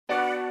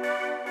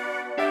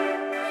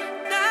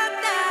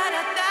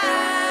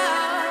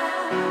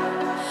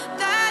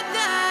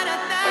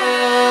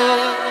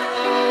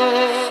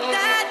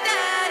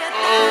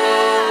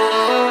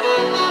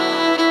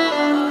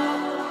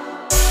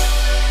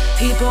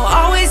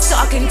always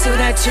talking to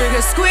that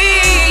trigger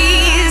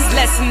squeeze.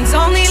 Lessons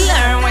only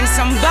learned when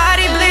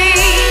somebody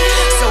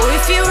bleeds. So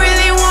if you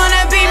really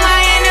wanna be my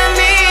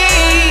enemy,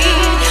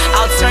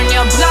 I'll turn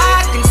your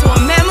block into a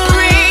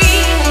memory.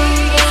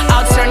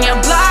 I'll turn your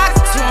block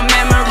to a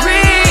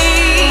memory.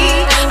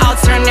 I'll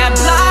turn that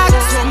block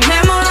to a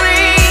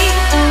memory.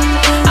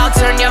 I'll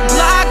turn your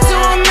block to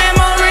a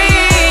memory.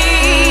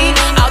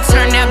 I'll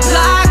turn that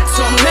block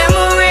to a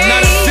memory.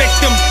 Not a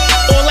victim.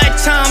 All that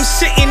time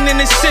sitting in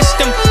the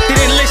system,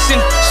 didn't listen.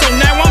 So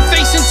now I'm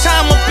facing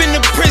time up in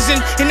the prison,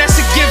 and that's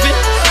a given.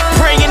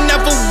 Praying,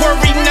 never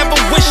worry, never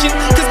wishing,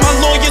 cause my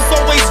lawyer's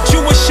always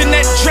Jewish, and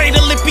that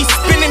dreidel it be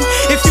spinning.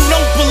 If you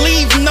don't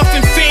believe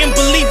nothing, fam,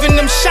 believe in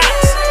them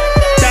shots.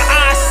 The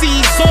eye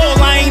sees all,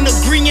 I ain't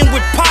agreeing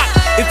with Pop.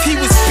 If he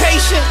was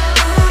patient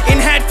and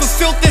had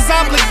fulfilled his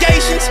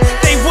obligations,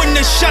 they wouldn't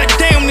have shut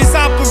down his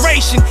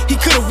operation. He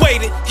could've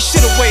waited, he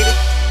should've waited.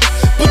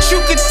 But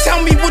you could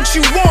tell me what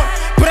you want,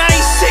 but I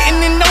ain't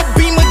sitting in no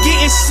Beamer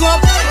getting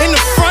slumped in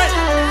the front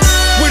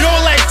with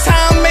all that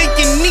time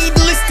making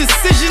needless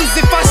decisions.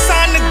 If I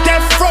sign the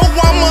death row,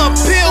 I'ma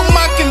appeal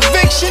my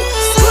conviction.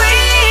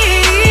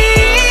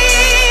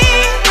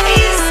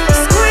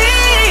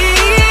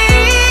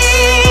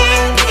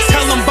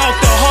 Tell them about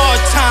the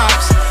hard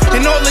times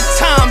and all the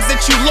times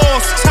that you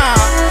lost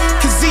time,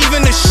 cause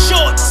even a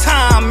short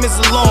time is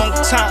a long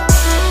time.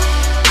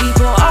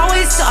 People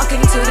always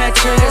talking to that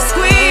trigger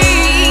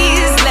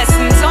squeeze.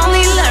 Lessons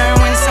only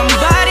learned when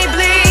somebody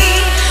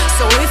bleeds.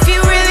 So if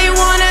you really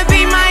wanna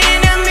be my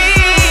enemy,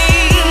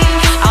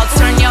 I'll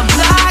turn your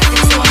block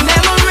into a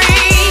memory.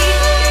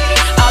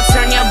 I'll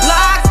turn your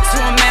block to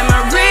a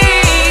memory.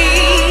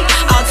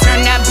 I'll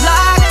turn that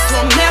block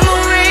to a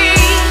memory.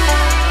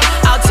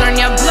 I'll turn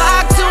your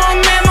block to a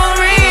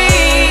memory.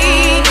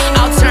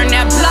 I'll turn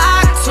that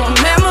block to a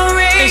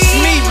memory. It's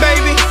me,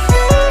 baby.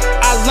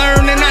 I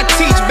learn and I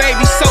teach,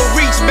 baby. So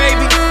reach,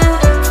 baby.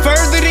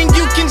 Further than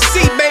you can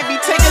see, baby.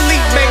 Take a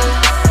leap, baby.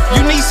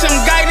 You need some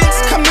guidance?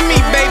 Come to me,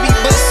 baby.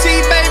 But see,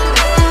 baby,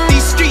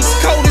 these streets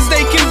cold as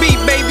they can be,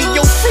 baby.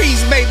 Yo,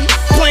 freeze, baby.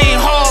 Playing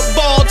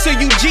hardball till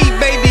you G,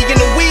 baby. In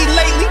the weed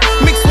lately,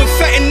 mixed with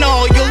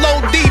fentanyl, you'll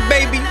OD,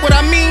 baby. What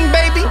I mean,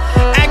 baby?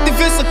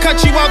 Activists will cut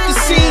you out the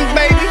scene,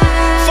 baby.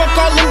 Fuck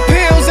all them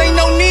pills, ain't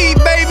no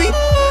need, baby.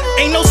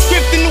 Ain't no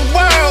script in the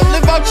world,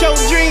 live out your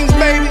dreams,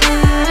 baby.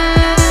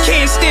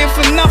 Can't stand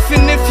for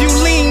nothing if you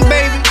lean,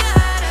 baby.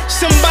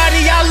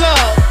 Somebody I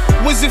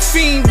love was a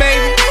fiend,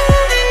 baby.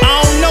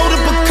 I don't know the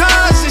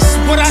because, it's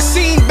what I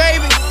seen,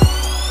 baby.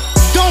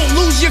 Don't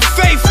lose your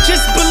faith,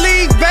 just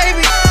believe,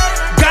 baby.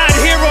 God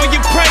hear all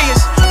your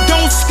prayers,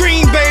 don't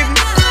scream, baby.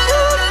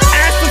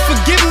 Ask for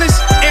forgiveness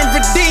and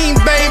redeem,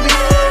 baby.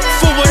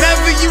 For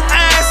whatever you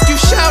ask, you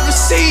shall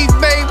receive,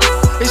 baby.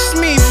 It's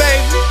me,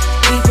 baby.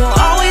 People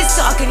always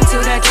talking to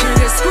that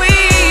trigger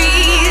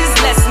squeeze.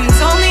 Lessons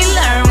only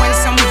learned when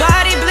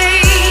somebody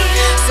bleeds.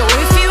 So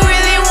if you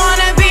really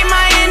wanna be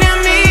my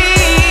enemy,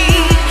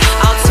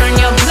 I'll turn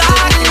your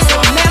block into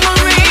a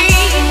memory.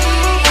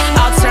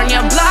 I'll turn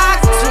your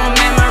block to a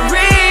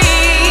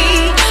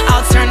memory.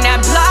 I'll turn that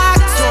block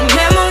to a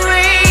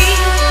memory.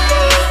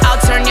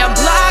 I'll turn your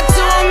block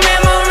to a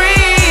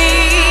memory.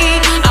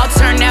 I'll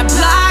turn that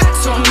block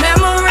to a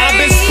memory. I've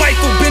been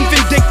spiteful, been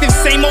vindictive,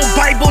 same old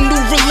Bible,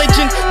 new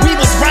religion. We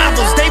was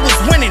rivals, they was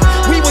winning.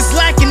 We was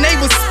lacking, they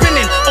was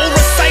spinning. Old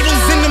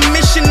recitals in the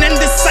mission and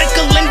the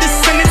cycle and the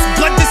sentence.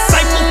 Blood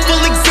disciple,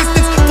 full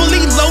existence,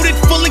 fully loaded,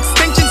 full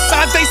extension.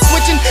 Sides they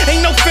switching,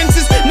 ain't no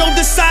fences, no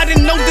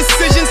deciding, no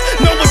decisions,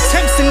 no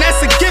attempts, and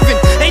that's a given.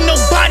 Ain't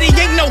nobody,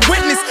 ain't no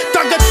witness.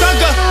 Thugger,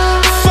 thugger,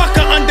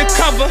 fucker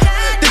undercover.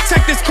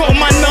 Detectives call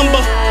my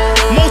number.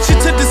 Motion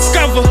to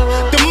discover.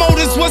 The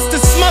motives was to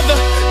smother.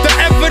 The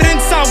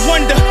evidence I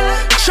wonder.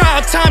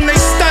 Trial time they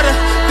stutter.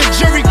 The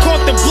jury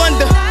caught the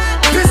blunder.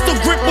 Pistol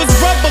grip was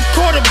rubber.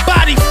 Caught a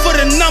body for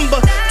the number.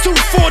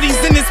 240s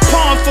in his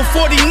palm for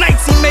 40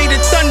 nights. He made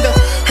it thunder.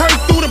 Heard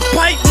through the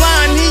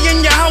pipeline. He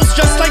in your house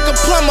just like a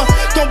plumber.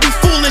 Don't be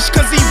foolish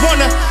cause he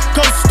wanna.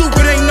 Go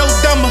stupid, ain't no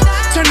dumber.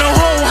 Turn the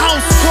whole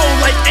house cold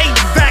like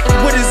 8-back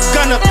with his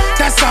gun up.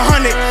 That's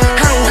 100.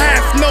 I don't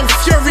have no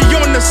fury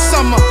on the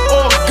summer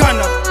or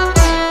gunner.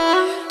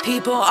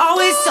 People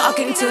always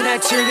talking to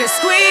that trigger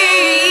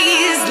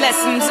squeeze.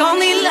 Lessons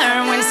only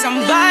learned when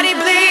somebody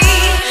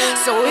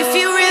bleeds. So if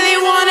you really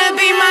wanna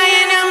be my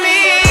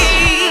enemy,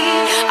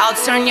 I'll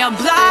turn your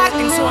block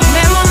into a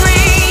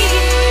memory.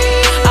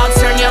 I'll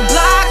turn your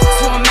block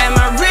to a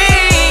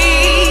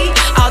memory.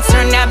 I'll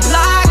turn that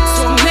block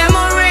to a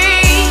memory.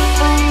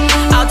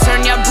 I'll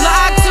turn your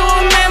block to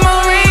a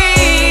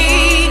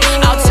memory.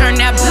 I'll turn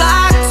that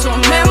block to a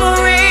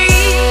memory.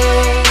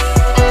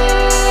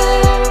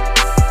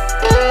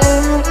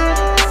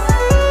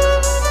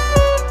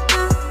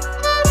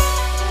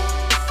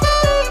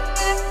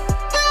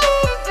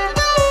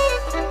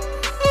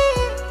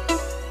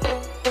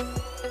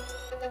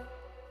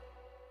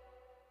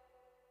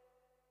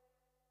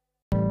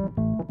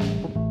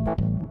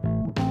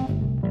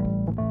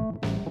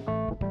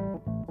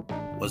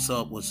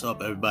 What's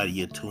up, everybody?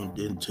 You're tuned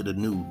into the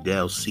new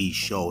Del C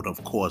show. And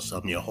of course,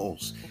 I'm your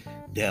host,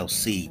 Del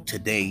C.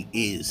 Today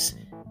is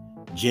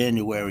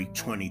January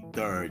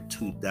 23rd,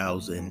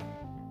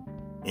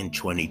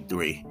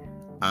 2023.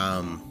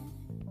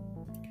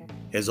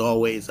 As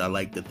always, I'd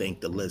like to thank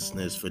the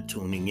listeners for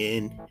tuning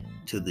in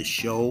to the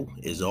show.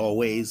 As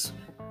always,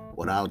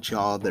 without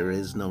y'all, there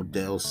is no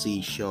Del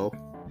C show.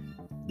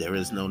 There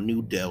is no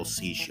new Del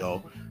C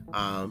show.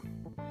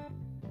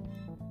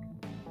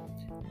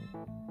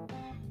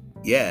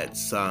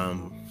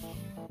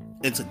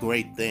 It's a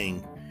great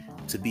thing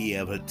to be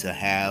able to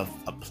have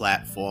a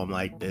platform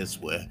like this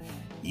where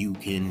you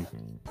can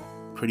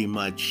pretty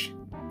much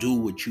do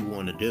what you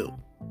want to do.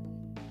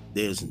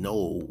 There's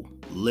no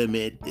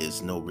limit,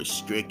 there's no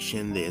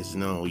restriction, there's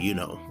no,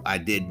 I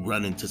did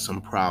run into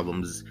some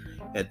problems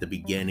at the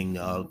beginning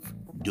of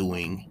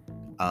doing,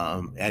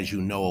 as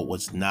you know, it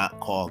was not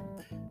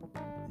called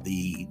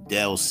the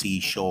Del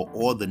C show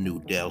or the new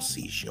Del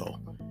C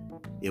show.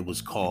 It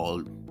was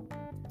called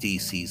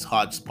DC's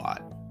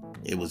Hotspot.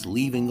 It was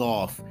leaving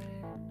off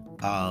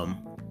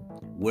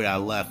where I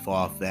left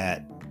off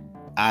at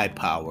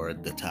iPower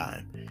at the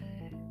time.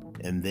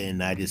 And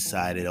then I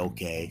decided,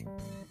 okay,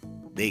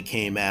 they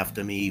came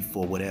after me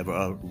for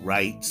whatever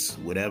rights,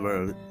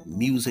 whatever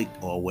music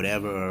or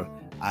whatever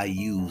I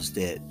used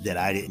that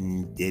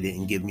they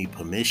didn't give me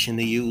permission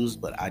to use,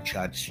 but I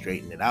tried to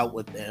straighten it out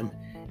with them.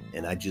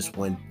 And I just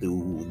went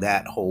through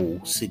that whole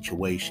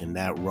situation,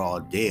 that raw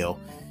deal.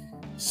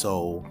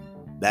 So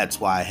that's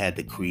why I had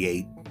to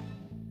create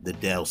the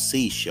Del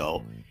C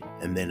show,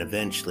 and then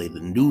eventually the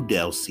new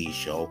Del C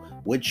show,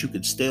 which you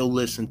could still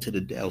listen to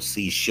the Del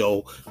C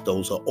show.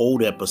 Those are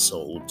old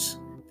episodes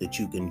that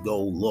you can go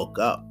look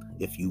up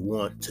if you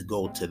want to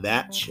go to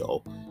that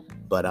show.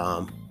 But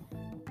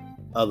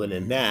other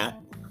than that,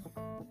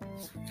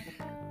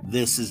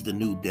 this is the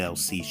new Del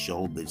C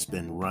show that's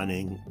been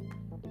running.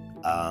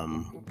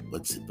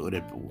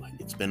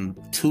 It's been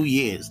 2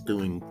 years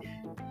doing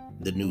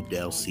the new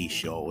Del C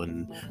show,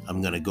 and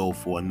I'm gonna go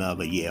for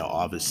another year,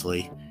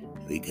 obviously,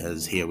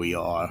 because here we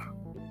are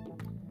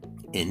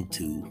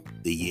into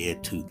the year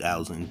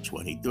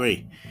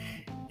 2023,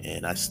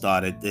 and I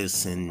started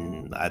this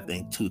in, I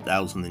think,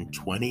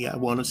 2020, I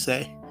want to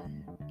say.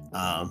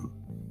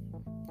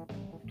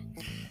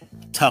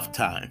 Tough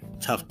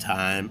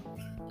time.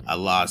 I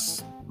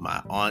lost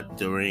my aunt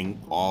during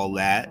all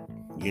that,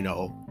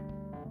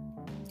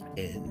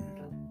 and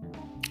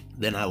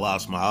then I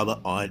lost my other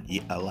aunt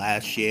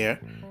last year.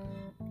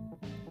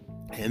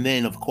 And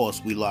then, of course,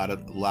 we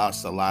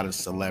lost a lot of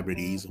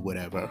celebrities or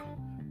whatever.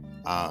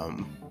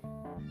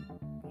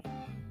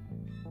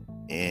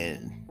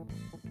 And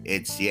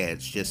it's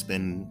just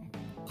been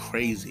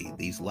crazy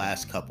these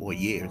last couple of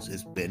years.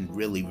 It's been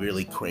really,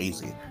 really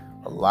crazy.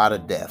 A lot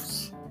of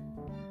deaths,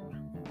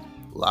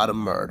 a lot of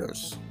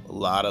murders, a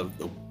lot of,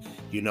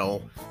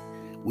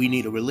 we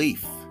need a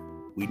relief.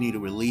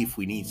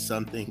 We need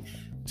something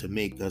to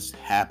make us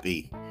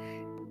happy.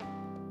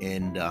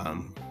 And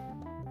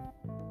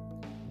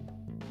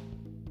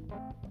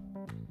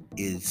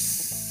it's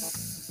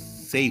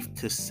safe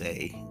to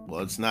say,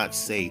 well, it's not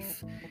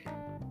safe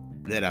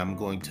that I'm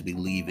going to be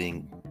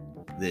leaving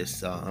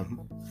this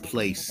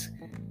place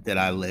that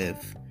I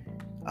live,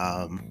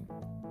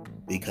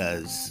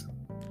 because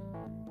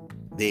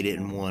they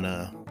didn't want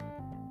to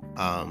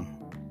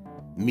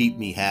meet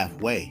me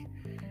halfway.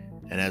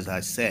 And as I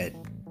said,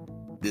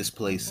 this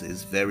place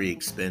is very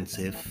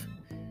expensive,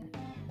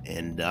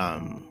 and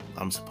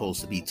I'm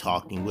supposed to be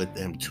talking with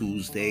them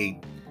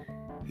Tuesday.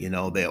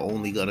 They're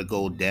only gonna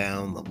go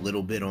down a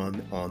little bit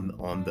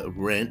on the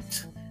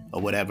rent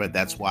or whatever.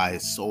 That's why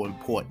it's so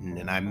important,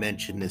 and I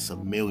mentioned this a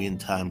million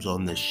times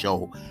on this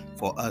show,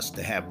 for us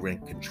to have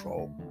rent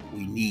control.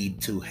 We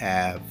need to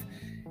have,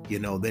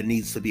 there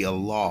needs to be a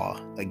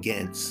law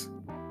against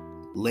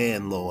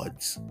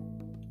landlords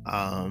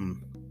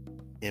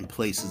in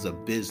places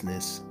of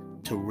business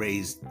to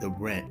raise the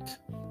rent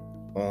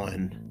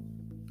on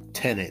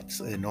tenants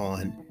and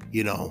on,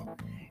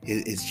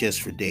 it's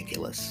just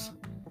ridiculous,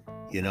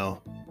 and,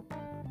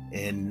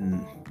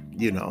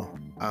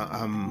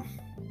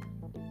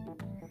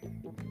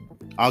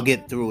 I'll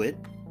get through it.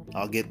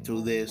 I'll get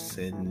through this,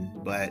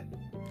 but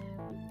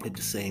at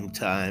the same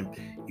time,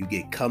 you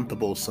get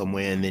comfortable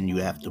somewhere and then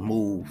you have to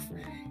move.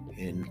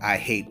 And I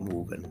hate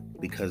moving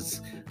because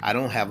I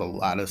don't have a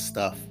lot of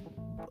stuff.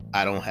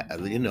 I don't have,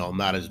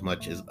 not as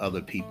much as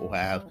other people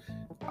have,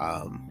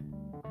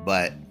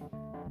 but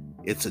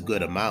it's a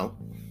good amount.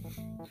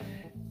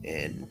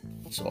 And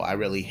so I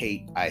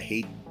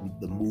hate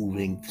the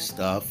moving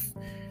stuff.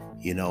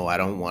 I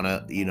don't want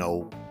to,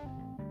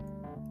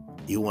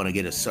 you want to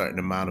get a certain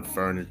amount of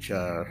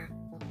furniture.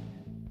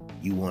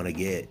 You want to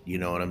get,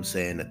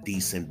 a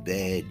decent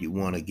bed. You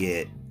want to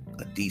get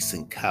a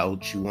decent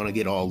couch. You want to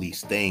get all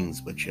these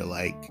things, but you're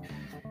like,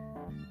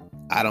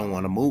 I don't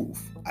want to move.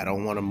 I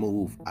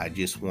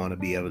just want to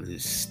be able to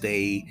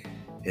stay.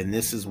 And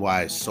this is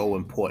why it's so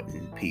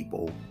important,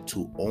 people,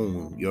 to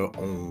own your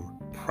own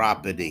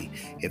property.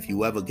 If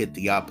you ever get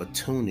the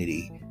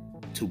opportunity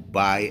to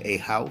buy a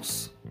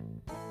house,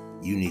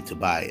 you need to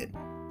buy it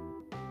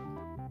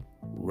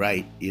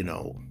right,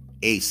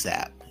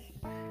 ASAP.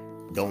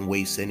 Don't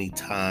waste any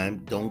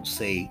time. Don't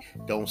say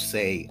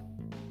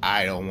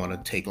I don't want to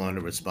take on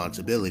the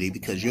responsibility,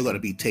 because you're going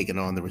to be taking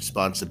on the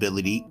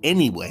responsibility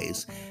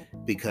anyways,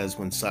 because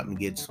when something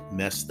gets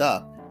messed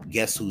up,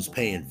 guess who's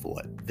paying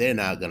for it? They're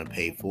not going to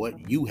pay for it.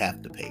 You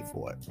have to pay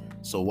for it.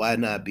 So why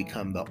not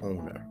become the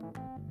owner?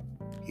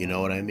 You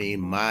know what I mean?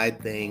 My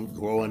thing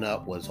growing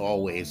up was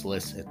always,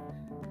 listen,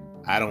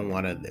 I don't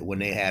want to, when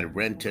they had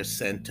Renter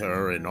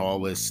Center and all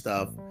this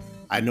stuff,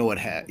 I know it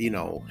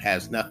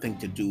has nothing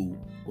to do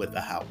with the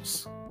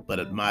house.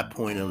 But my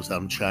point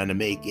I'm trying to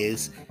make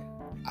is,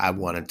 I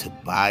wanted to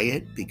buy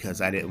it because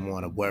I didn't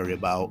want to worry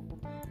about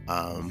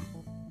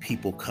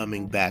people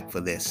coming back for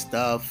their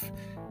stuff.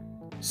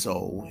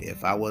 So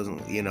if I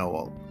wasn't,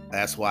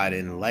 that's why I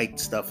didn't like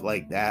stuff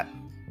like that.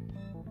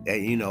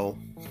 And,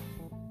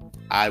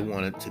 I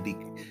wanted to be,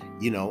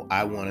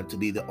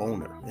 the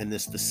owner. And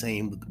it's the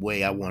same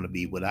way I want to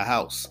be with a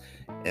house.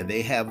 And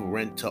they have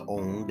rent to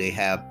own. They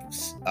have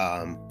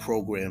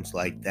programs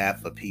like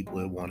that for people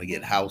that want to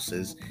get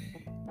houses,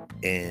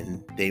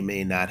 and they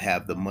may not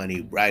have the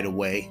money right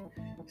away.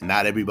 And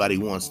not everybody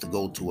wants to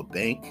go to a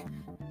bank,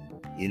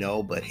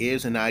 but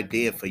here's an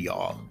idea for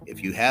y'all.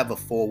 If you have a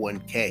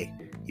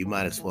 401k, you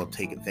might as well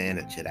take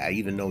advantage of that,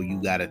 even though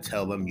you got to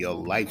tell them your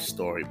life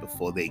story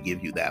before they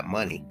give you that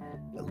money.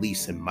 At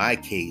least in my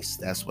case,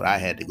 that's what I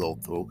had to go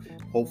through.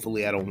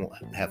 Hopefully I don't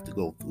have to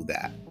go through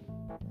that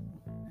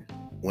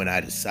when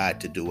I decide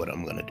to do what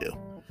I'm going to do.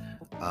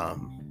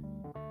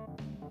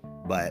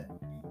 But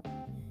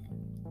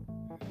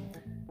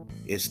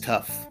it's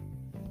tough.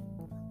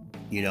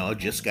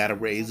 Just got a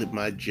raise at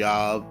my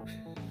job.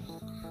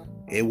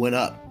 It went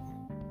up.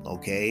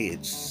 Okay,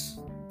 it's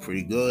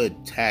pretty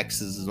good.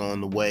 Taxes is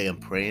on the way. I'm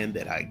praying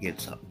that I get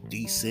something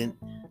decent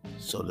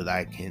so that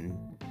I can,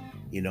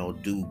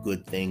 do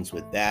good things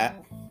with that.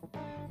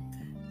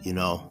 I'm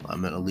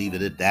going to leave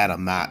it at that.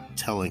 I'm not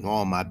telling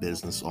all my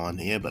business on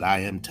here, but I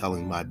am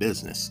telling my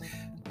business.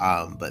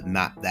 But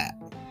not that,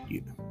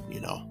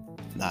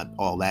 not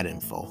all that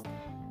info.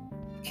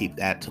 Keep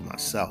that to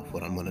myself,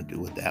 what I'm going to do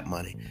with that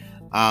money.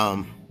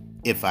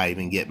 If I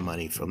even get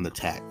money from the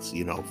tax,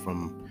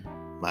 from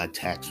my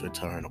tax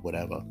return or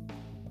whatever,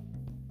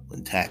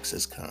 when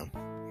taxes come.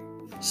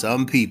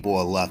 Some people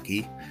are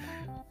lucky.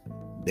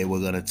 They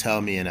were going to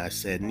tell me, and I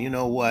said, you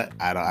know what?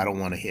 I don't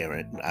want to hear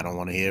it. I don't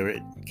want to hear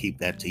it. Keep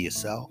that to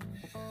yourself.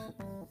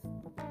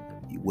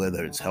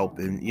 Whether it's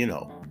helping,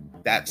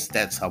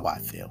 that's how I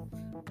feel.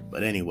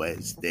 But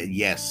anyways,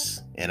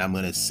 yes, and I'm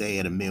going to say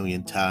it a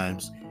million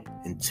times,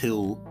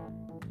 until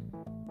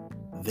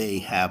they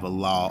have a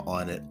law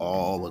on it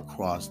all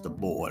across the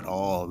board,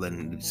 all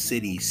in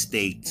cities,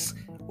 states,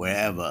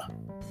 wherever,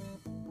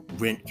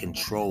 rent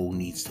control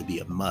needs to be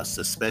a must,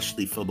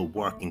 especially for the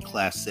working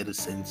class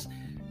citizens.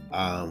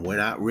 We're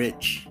not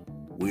rich.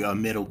 We are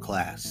middle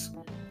class.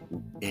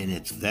 And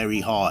it's very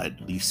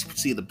hard. You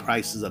see the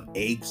prices of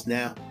eggs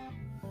now,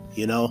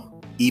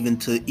 even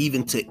to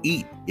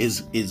eat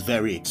is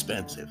very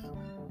expensive.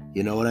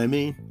 You know what I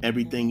mean?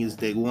 Everything is,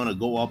 they want to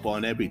go up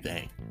on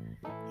everything,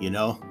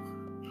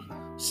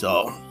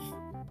 So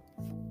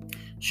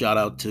shout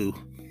out to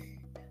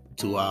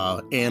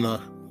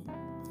Anna.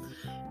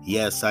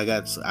 Yes, I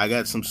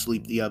got some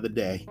sleep the other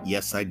day.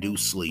 Yes, I do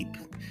sleep.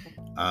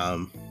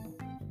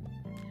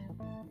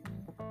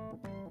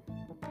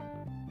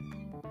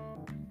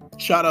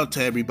 Shout out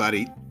to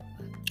everybody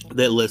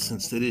that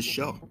listens to this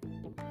show.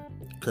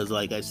 Because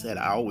like I said,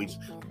 I always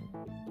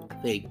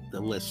thank the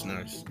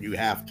listeners. You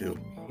have to.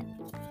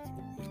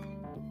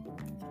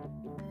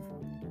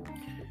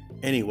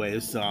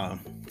 Anyways, I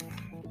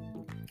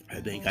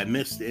think I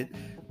missed it.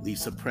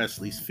 Lisa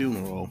Presley's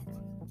funeral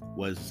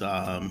was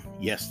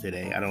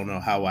yesterday. I don't know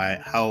how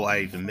I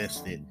even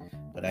missed it,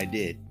 but I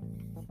did.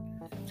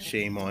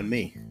 Shame on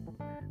me.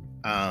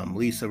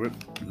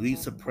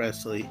 Lisa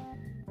Presley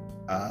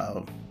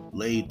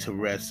laid to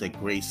rest at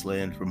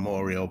Graceland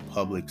Memorial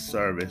Public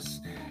Service.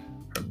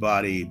 Her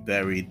body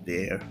buried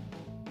there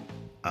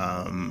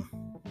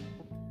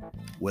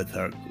with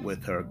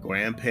her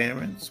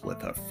grandparents,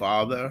 with her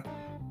father,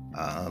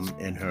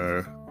 and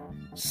her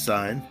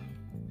son,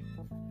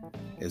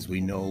 as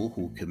we know,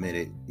 who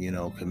committed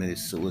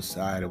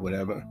suicide or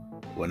whatever.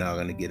 We're not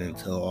going to get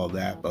into all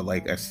that, but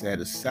like I said,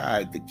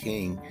 aside the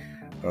king,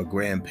 her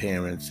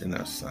grandparents and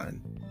her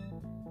son.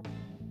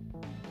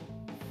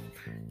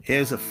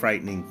 Here's a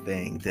frightening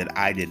thing that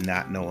I did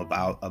not know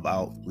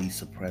about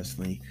Lisa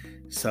Presley,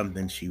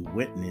 something she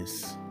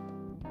witnessed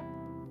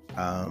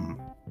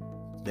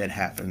that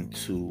happened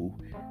to,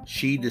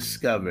 she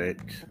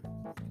discovered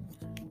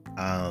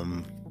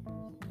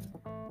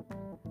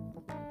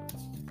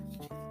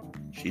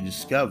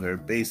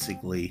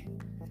basically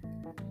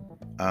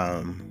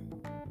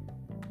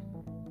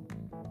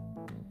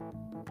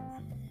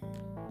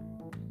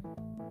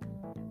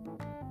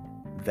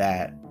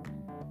that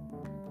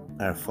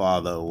her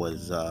father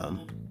was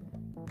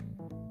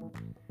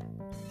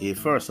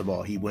first of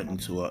all, he went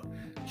into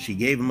She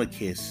gave him a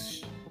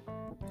kiss.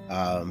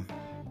 Ah,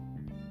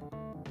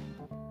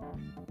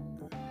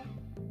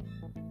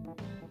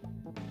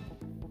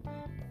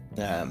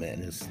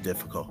 man, it's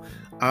difficult.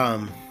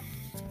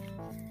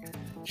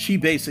 She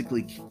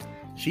basically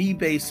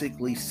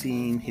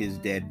seen his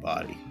dead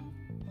body,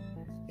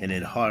 and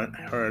it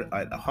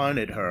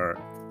haunted her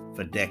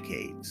for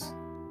decades.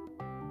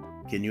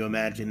 Can you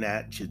imagine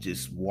that? To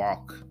just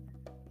walk,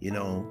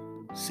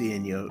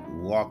 seeing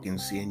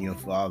your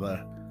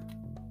father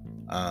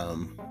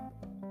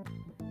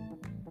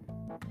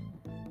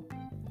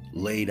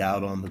laid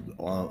out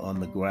on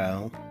the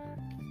ground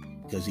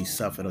because he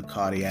suffered a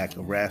cardiac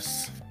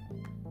arrest.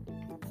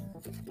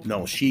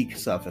 No, she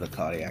suffered a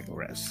cardiac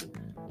arrest.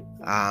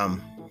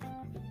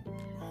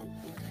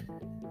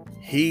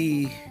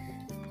 He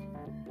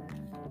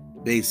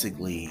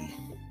basically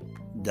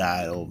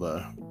died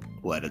over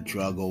a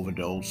drug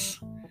overdose,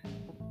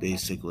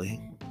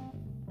 basically.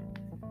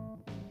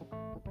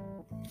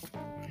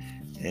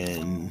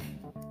 And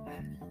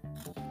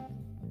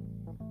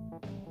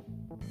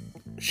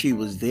she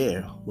was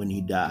there when he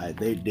died.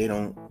 They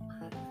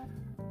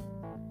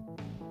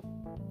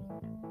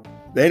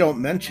don't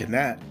mention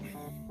that.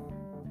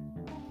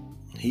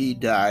 He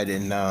died,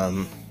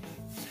 and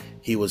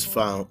he was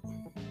found.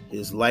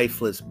 His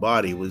lifeless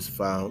body was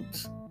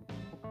found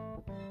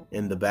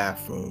in the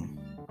bathroom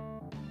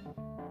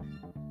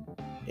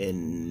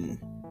in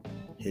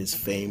his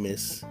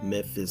famous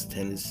Memphis,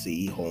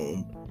 Tennessee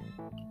home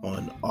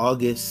on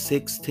August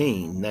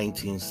 16,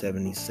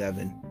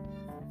 1977.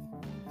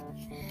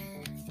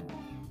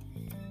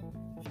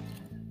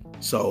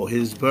 So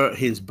his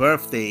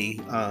birthday,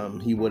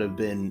 he would have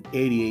been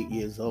 88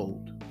 years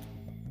old.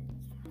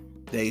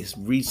 They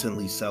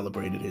recently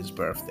celebrated his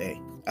birthday.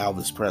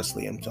 Elvis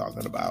Presley, I'm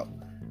talking about.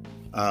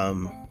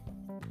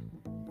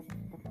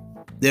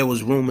 There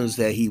was rumors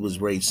that he was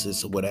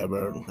racist or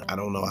whatever. I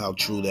don't know how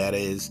true that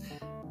is,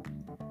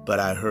 but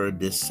I heard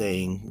this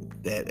saying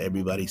that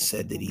everybody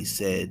said that he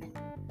said,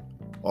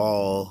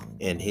 all,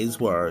 in his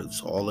words,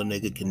 all a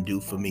nigga can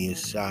do for me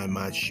is shine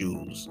my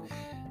shoes.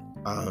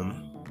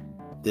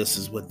 This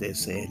is what they're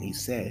saying he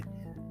said.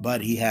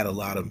 But he had a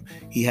lot of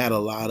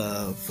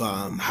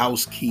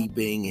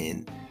housekeeping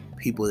and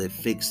people that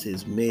fixed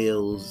his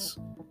meals,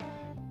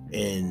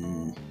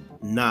 and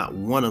not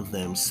one of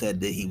them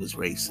said that he was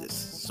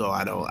racist. So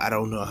I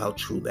don't know how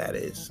true that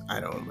is. I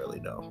don't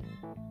really know.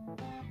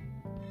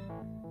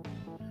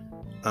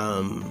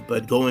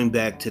 But going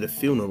back to the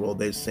funeral,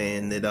 they're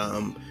saying that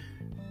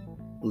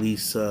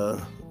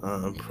Lisa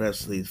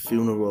Presley's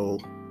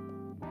funeral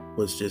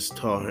was just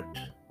taught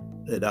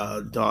that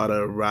our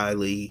daughter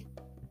Riley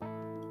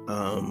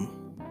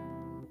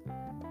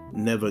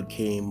never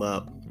came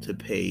up to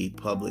pay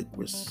public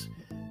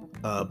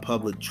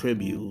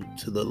tribute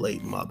to the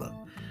late mother.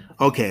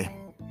 Okay,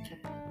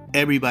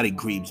 everybody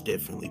grieves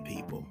differently,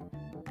 people.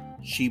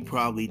 She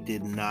probably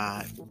did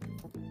not.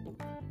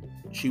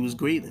 She was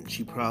grieving.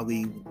 She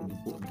probably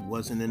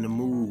wasn't in the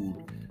mood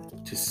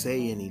to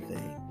say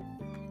anything.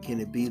 Can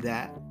it be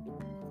that?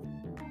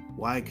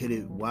 Why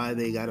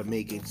they gotta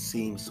make it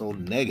seem so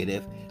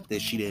negative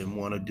that she didn't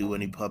want to do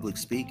any public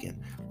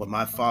speaking? When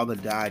my father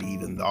died,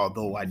 even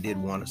although I did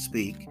want to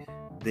speak,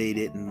 they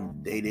didn't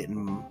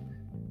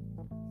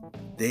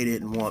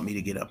want me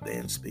to get up there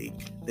and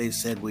speak. They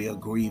said, we are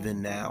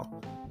grieving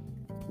now.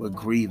 We're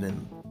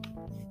grieving.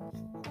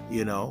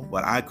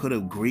 But I could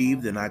have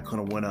grieved and I could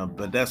have went up,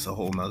 but that's a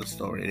whole nother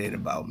story. It ain't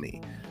about me.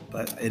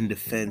 But in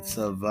defense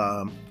of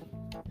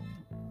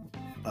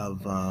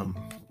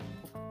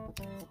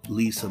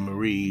Lisa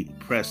Marie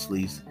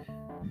Presley's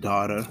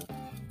daughter,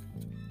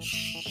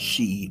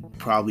 she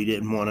probably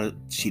didn't want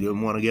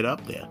to get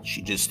up there.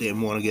 She just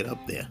didn't want to get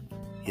up there,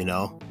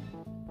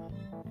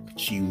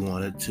 She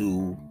wanted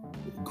to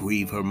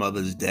grieve her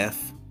mother's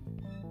death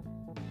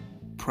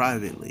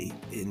privately,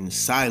 in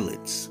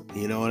silence.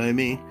 You know what I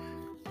mean?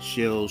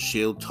 She'll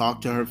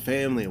talk to her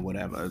family or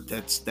whatever.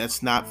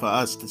 That's not for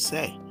us to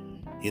say.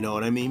 You know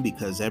what I mean?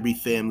 Because every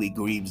family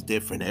grieves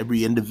different.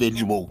 Every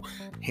individual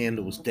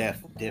handles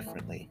death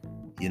differently.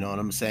 You know what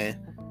I'm saying?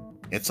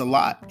 It's a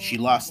lot. She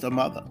lost her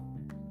mother.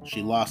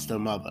 So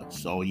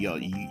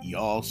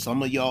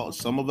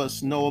some of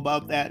us know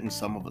about that and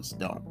some of us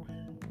don't.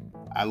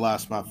 I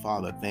lost my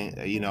father.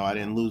 I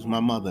didn't lose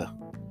my mother.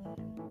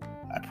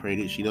 I pray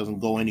that she doesn't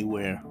go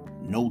anywhere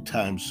no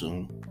time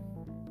soon.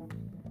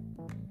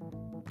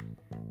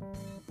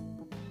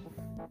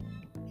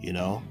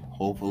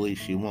 Hopefully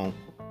she won't.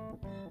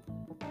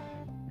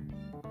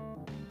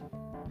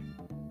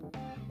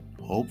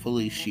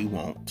 Hopefully she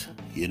won't,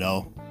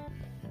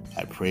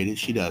 I pray that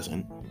she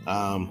doesn't.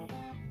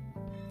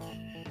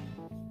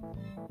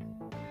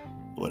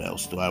 What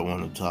else do I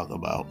want to talk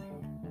about?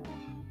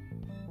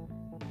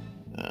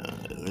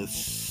 Let's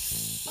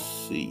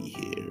see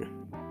here.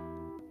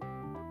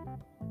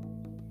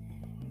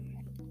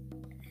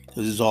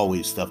 Because there's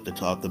always stuff to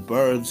talk. The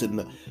birds and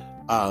the...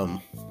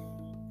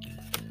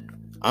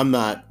 I'm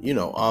not,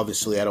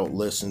 obviously I don't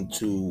listen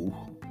to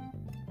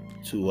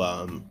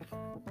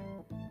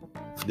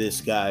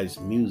this guy's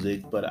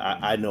music, but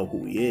I know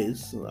who he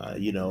is.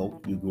 You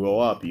know, you grow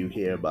up, you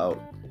hear about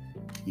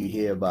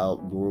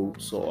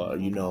groups, or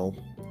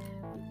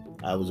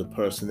I was a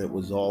person that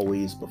was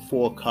always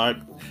before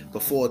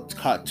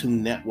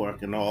Cartoon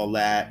Network and all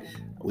that.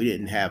 We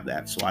didn't have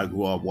that, so I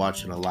grew up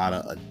watching a lot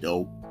of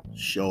adult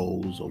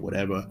shows or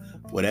whatever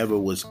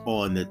was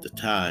on at the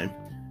time.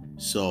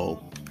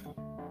 So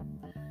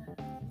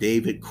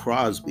David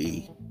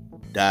Crosby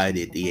died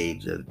at the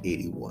age of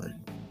 81.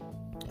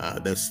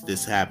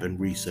 This happened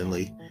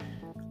recently.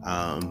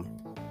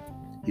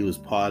 He was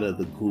part of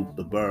the group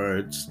The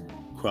Byrds,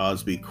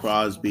 Crosby,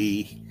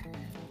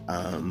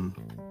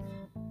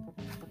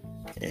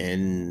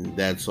 and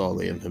that's all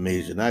the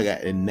information I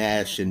got. And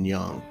Nash and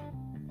Young.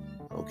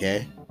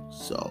 Okay,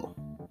 so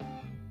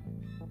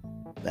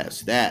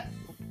that's that.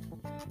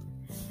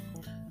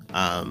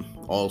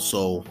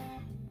 Also,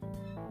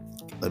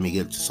 let me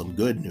get to some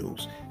good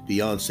news.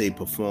 Beyonce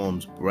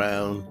performs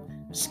Brown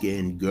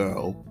Skin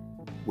Girl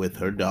with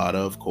her daughter,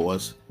 of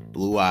course,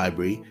 Blue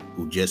Ivory,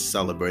 who just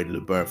celebrated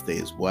a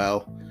birthday as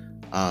well,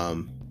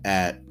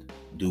 at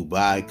the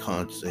Dubai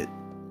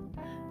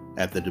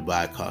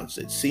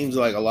concert. Seems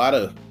like a lot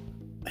of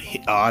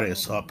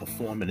artists are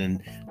performing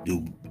in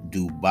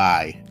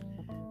Dubai,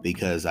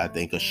 because I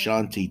think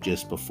Ashanti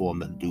just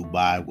performed in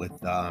Dubai with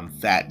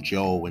Fat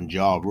Joe and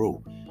Ja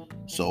Rule.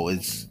 So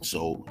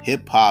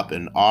hip hop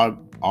and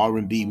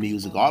R&B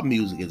music, our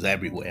music is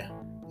everywhere.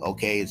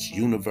 Okay, it's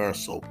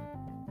universal,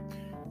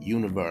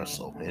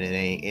 and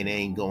it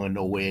ain't going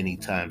nowhere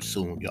anytime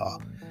soon,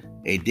 y'all.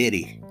 Hey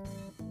Diddy,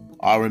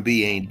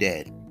 R&B ain't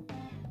dead.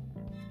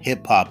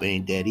 Hip hop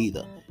ain't dead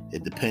either.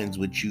 It depends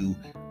what you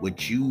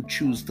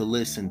choose to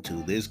listen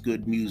to. There's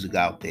good music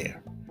out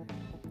there,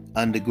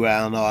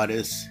 underground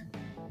artists,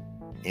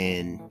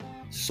 and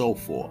so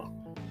forth.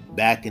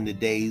 Back in the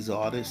days,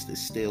 artists are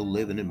still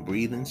living and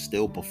breathing,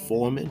 still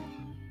performing.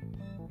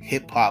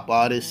 Hip hop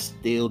artists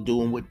still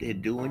doing what they're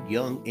doing,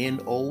 young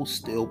and old,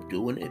 still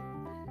doing it.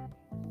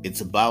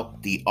 It's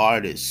about the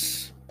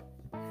artists.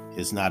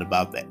 It's not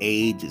about the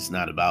age. It's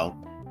not about,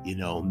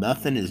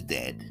 nothing is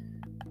dead.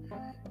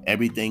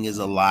 Everything is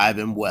alive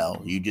and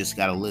well. You just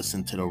got to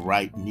listen to the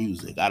right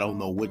music. I don't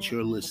know what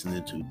you're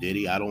listening to,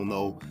 Diddy. I don't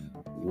know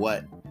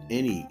what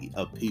any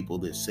of people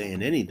that's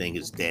saying anything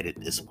is dead at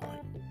this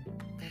point.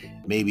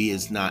 Maybe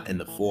it's not in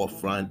the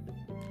forefront.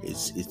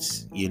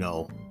 It's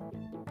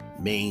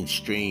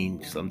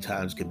mainstream.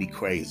 Sometimes can be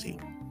crazy.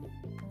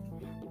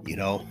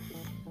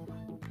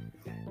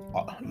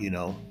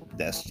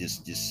 That's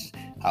just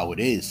how it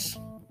is.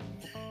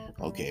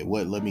 Okay,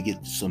 let me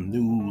get some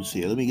news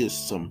here. Let me get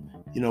to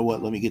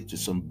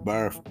some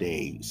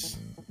birthdays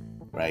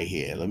right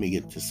here. Let me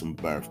get to some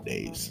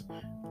birthdays.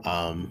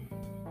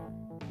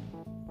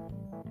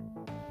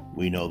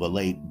 We know the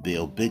late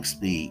Bill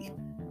Bixby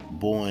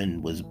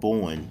was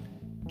born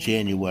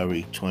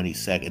January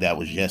 22nd. That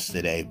was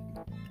yesterday.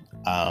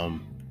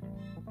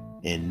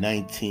 In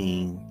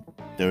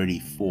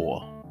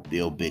 1934,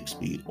 Bill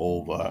Bixby,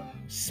 over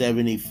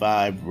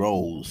 75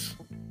 roles.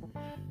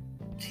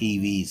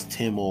 TV's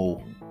Tim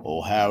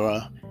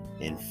O'Hara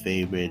and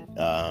favorite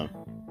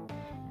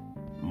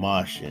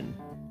Martian.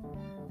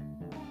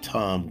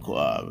 Tom,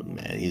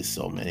 man, he's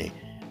so many.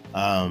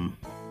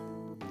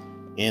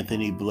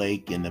 Anthony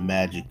Blake and the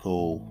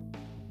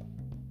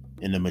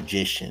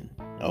Magician.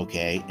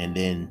 Okay, and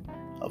then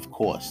of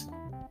course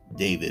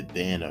David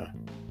Banner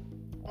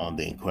on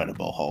The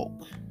Incredible Hulk.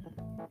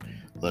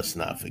 Let's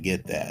not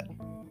forget that.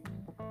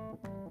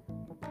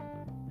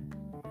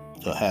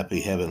 So happy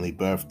heavenly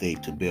birthday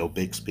to Bill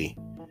Bixby.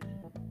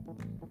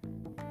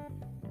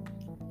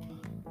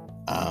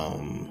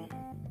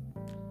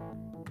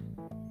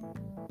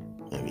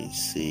 Let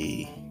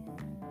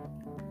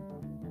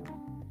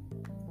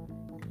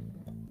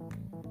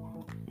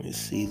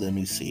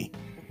me see.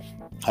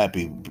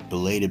 Happy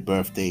belated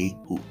birthday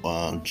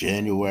on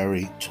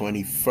January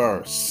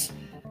 21st,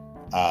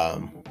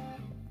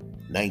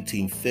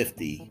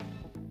 1950.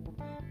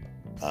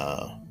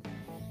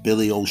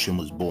 Billy Ocean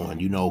was born.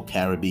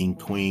 Caribbean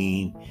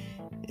Queen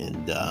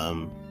and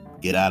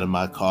Get Out of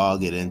My Car,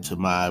 Get Into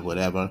My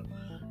Whatever.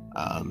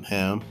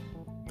 Him.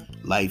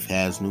 Life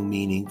Has New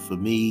Meaning for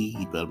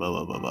Me. Blah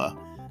blah blah blah blah.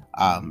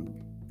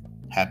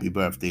 Happy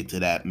birthday to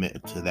that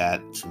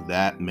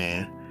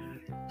man.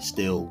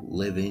 Still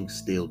living,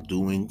 still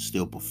doing,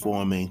 still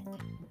performing,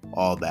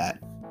 all that.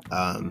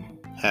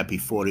 Happy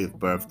 40th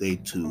birthday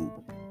to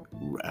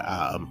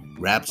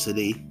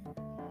Rhapsody.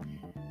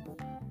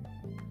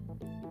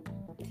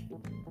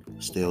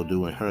 Still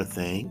doing her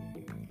thing.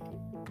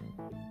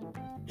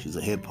 She's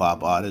a hip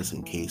hop artist.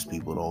 In case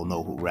people don't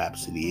know who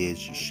Rhapsody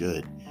is, you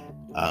should.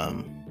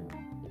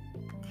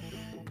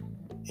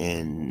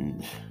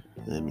 And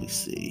let me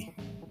see.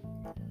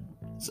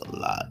 It's a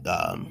lot.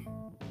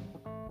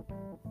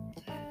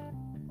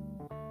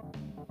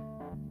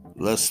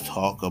 Let's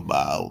talk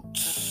about,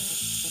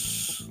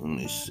 let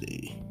me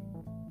see.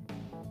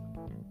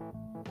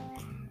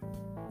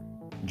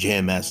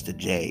 Jam Master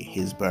Jay.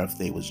 His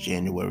birthday was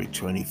January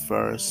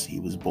 21st. He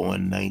was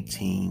born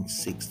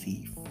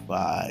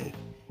 1965.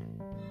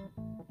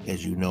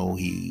 As you know,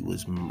 he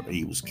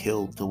was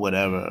killed or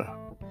whatever,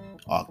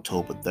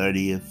 October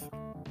 30th,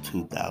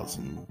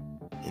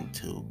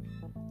 2002.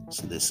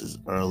 So this is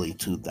early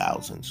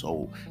 2000.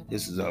 So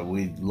this is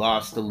we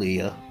lost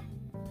Aaliyah,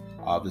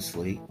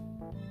 obviously.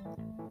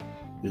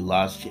 We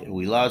lost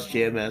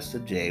Jam Master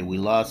Jay. We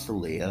lost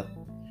Aaliyah,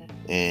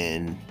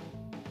 and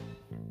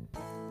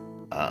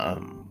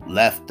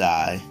Left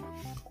Eye,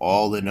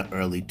 all in the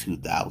early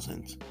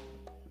 2000s.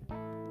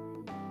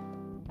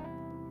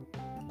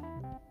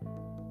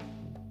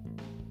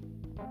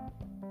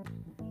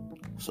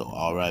 So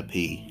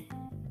R.I.P.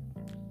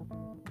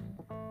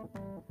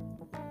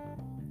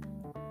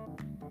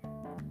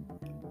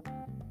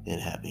 And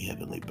happy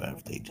heavenly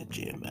birthday to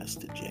Jam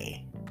Master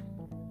Jay.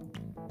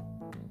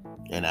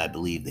 And I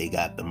believe they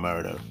got the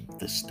murder.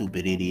 The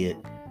stupid idiot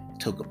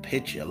took a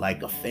picture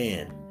like a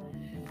fan.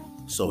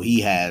 So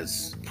he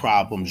has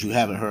problems. You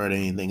haven't heard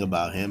anything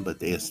about him, but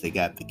they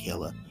got the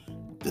killer.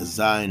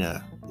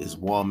 Designer is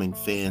warming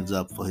fans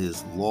up for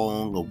his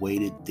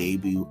long-awaited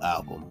debut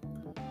album.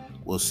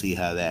 We'll see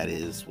how that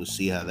is. We'll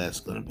see how that's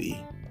going to be.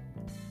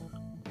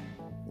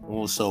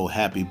 Also,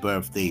 happy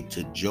birthday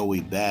to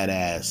Joey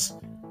Badass,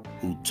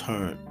 who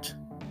turned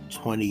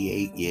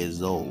 28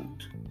 years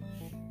old.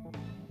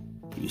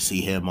 You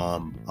see him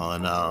on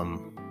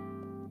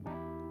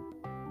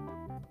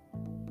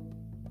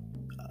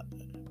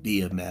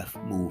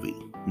BMF movie.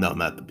 No,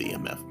 not the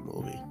BMF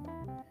movie.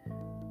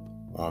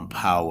 On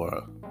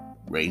Power,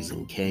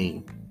 Raising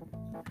Cain.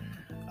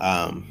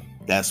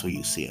 That's where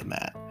you see him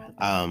at.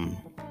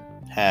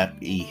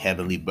 Happy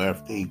heavenly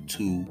birthday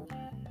to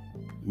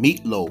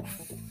Meatloaf.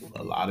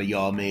 A lot of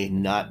y'all may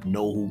not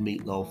know who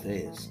Meatloaf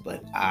is,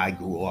 but I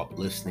grew up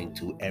listening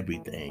to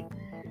everything.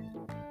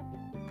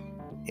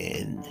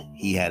 And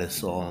he had a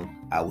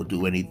song, I Will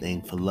Do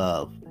Anything for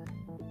Love,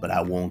 but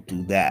I Won't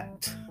Do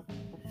That,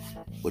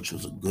 which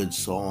was a good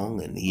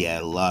song, and he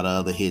had a lot of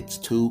other hits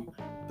too,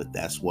 but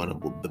that's one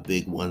of the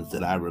big ones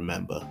that I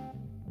remember.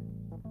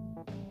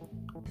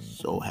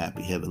 So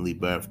happy heavenly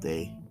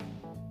birthday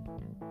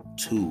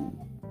to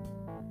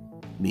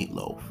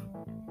Meatloaf.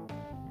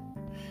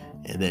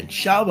 And then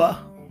Shabba,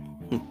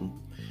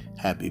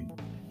 happy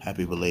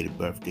belated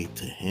birthday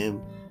to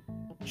him,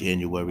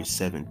 January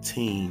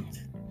 17th,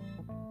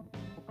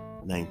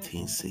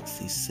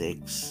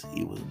 1966,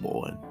 he was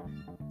born.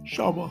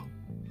 Shabba.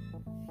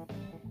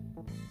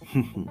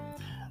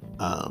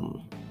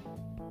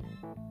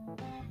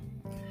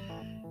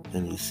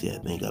 Let me see, I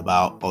think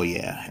about,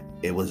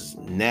 it was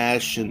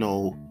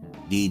National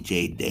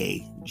DJ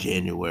Day,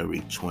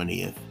 January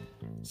 20th.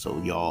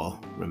 So y'all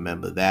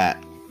remember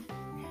that.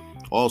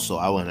 Also,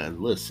 I want to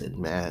listen,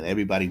 man.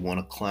 Everybody want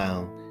to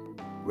clown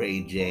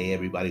Ray J.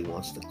 Everybody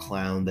wants to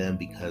clown them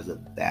because of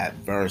that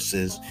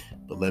verses.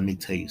 But let me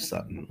tell you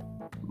something.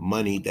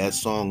 Money, that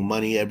song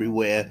Money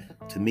Everywhere,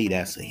 to me,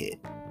 that's a hit.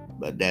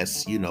 But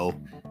that's,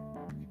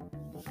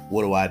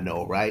 what do I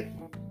know, right?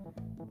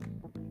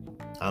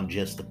 I'm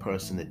just a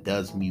person that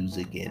does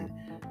music and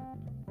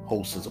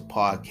hosts a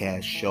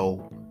podcast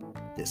show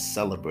that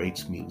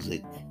celebrates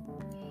music.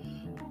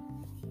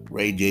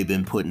 Ray J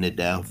been putting it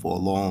down for a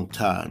long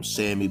time.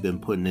 Sammy been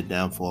putting it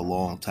down for a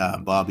long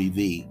time. Bobby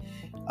V,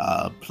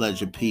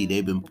 Pleasure P,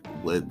 they've been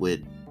with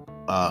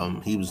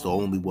he was the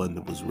only one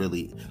that was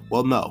really,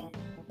 well, no,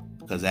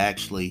 because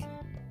actually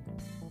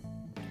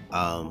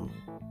Bobby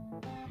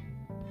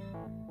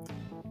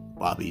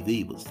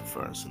V was the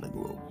first in the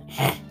group.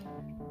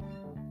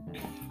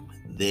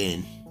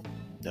 Then,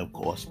 of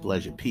course,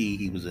 Pleasure P,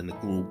 he was in the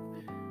group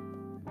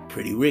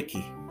Pretty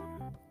Ricky.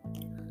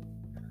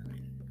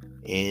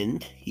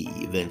 And he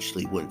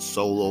eventually went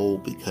solo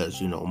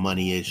because,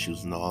 money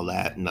issues and all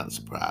that. Not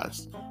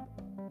surprised.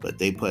 But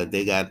they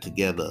got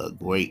together a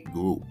great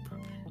group.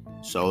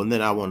 So, and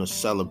then I want to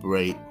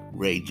celebrate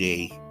Ray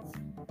J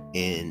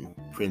and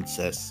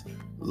Princess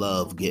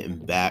Love getting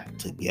back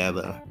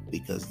together,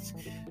 because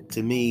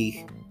to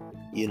me,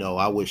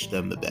 I wish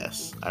them the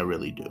best. I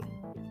really do.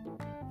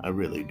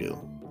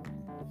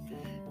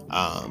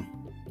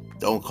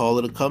 Don't call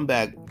it a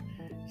comeback.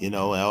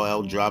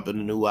 LL dropping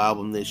a new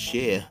album this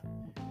year.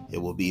 It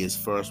will be his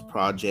first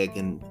project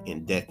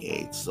in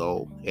decades.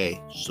 So,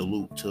 hey,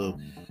 salute to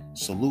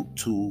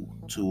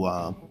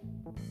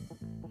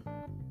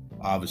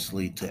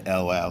obviously to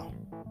LL,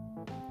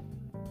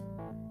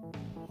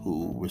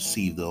 who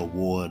received the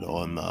award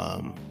on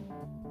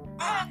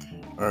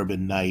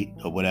Urban Night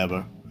or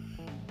whatever.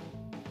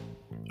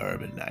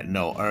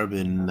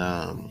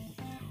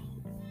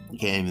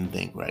 Can't even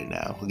think right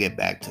now. We'll get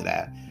back to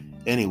that.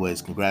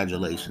 Anyways,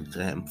 congratulations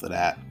to him for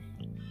that.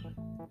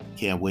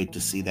 Can't wait to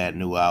see that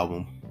new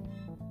album.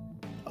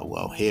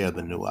 Hear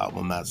the new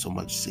album, not so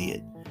much see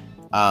it.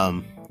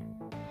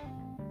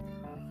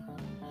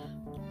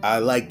 I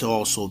like to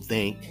also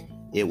think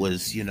it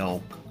was,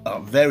 a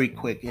very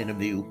quick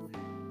interview,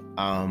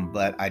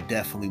 but I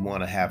definitely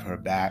want to have her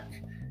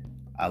back.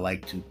 I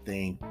like to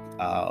thank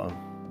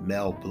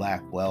Mel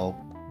Blackwell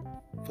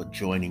for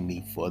joining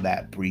me for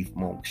that brief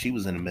moment. She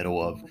was in the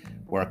middle of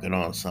working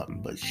on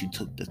something, but she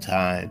took the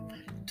time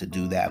to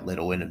do that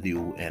little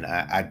interview, and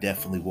I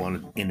definitely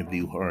want to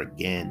interview her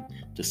again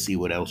to see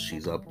what else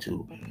she's up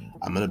to.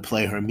 I'm gonna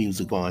play her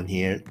music on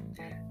here.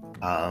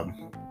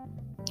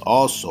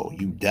 Also,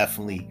 you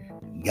definitely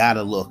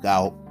gotta look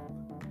out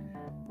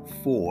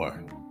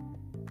for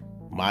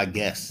my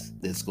guest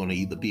that's gonna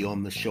either be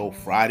on the show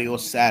Friday or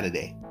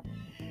Saturday.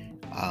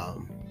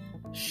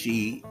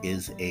 She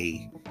is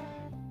a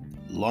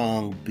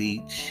Long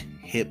Beach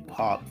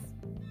hip-hop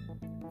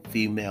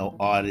female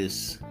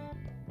artist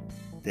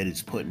that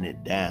is putting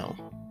it down.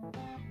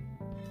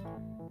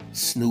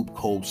 Snoop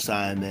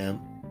co-signed them,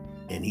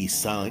 and he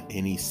signed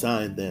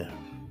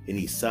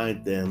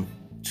them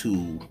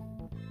to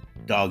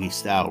Doggy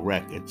Style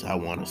Records, I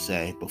want to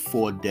say,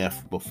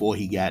 before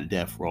he got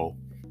Death Row.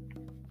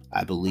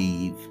 I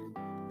believe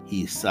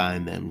he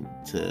signed them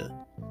to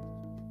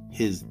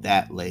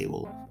that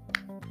label.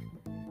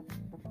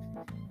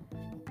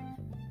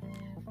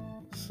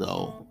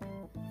 So,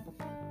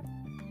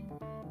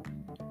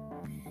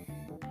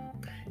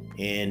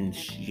 and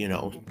you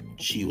know,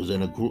 she's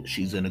in a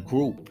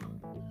group,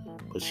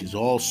 but she's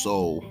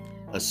also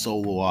a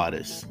solo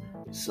artist.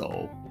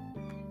 So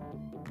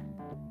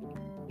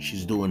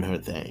she's doing her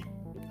thing.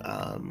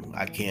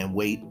 I can't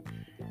wait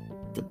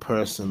to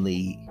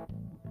personally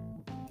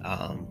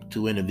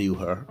to interview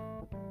her.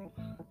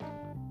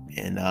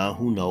 And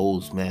who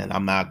knows, man,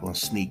 I'm not gonna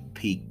sneak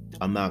peek.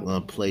 I'm not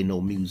gonna play no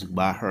music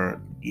by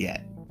her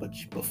yet. But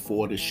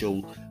before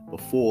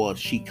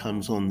she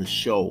comes on the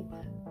show,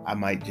 I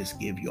might just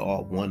give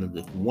y'all one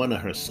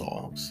of her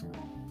songs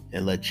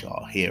and let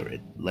y'all hear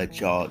it. Let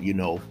y'all, you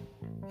know,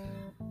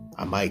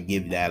 I might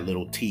give that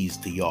little tease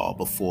to y'all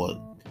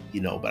before,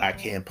 you know, but I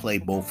can't play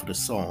both of the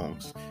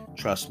songs.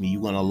 Trust me,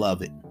 you're gonna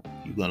love it.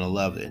 You're gonna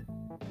love it.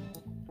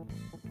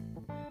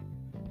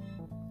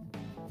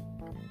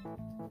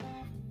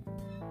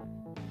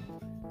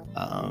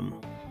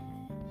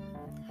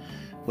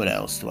 What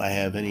else? Do I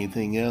have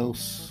anything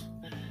else?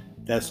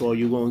 That's all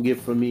you're gonna get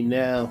from me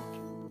now.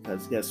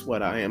 Because guess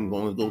what? I am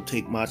gonna go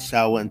take my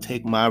shower and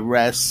take my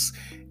rest.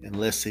 And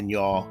listen,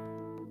 y'all.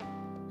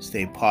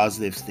 Stay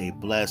positive, stay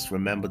blessed.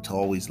 Remember to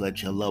always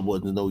let your loved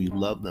ones know you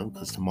love them,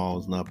 because tomorrow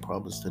is not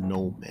promised to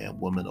no man,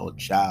 woman, or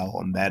child.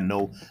 On that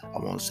note, I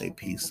want to say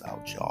peace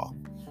out, y'all.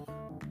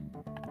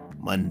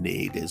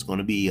 Monday, there's going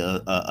to be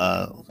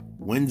a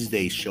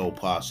Wednesday show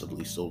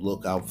possibly, so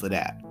look out for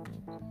that.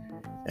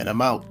 And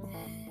I'm out.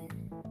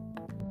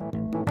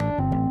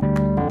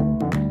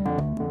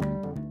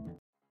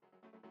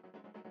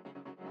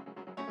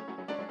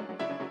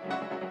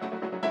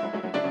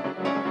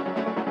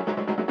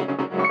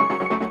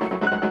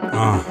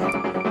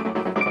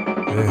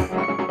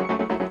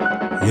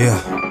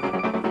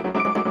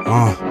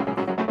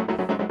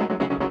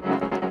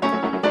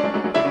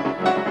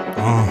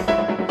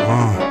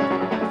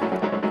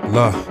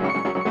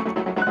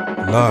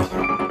 Love,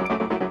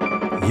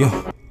 yeah.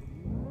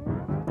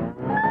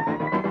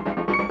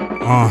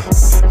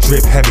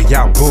 Drip heavy,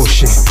 y'all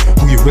bullshit.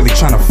 Who you really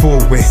tryna fool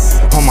with?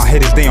 All my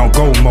hitters, they on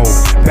go mode.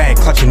 Bag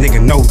clutching,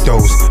 nigga, no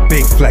dose.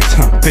 Big flex,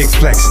 big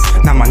flex.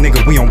 Now my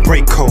nigga, we on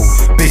break code.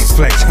 Big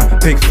flex,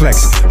 big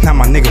flex. Now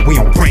my nigga, we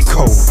on break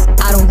code.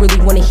 I don't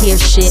really wanna hear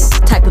shit.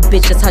 Type of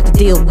bitch that's hard to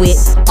deal with.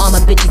 All my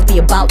bitches be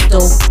about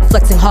dough.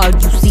 Flexing hard,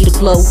 you see the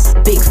glow.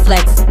 Big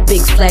flex,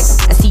 big flex.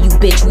 I see you,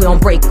 bitch, we on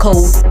break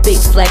code. Big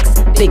flex,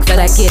 I get.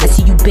 I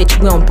see you, bitch,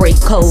 we on break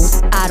code.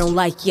 I don't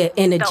like your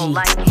energy.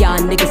 Y'all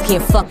niggas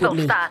can't fuck with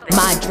me.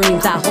 My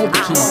dreams, I hold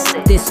the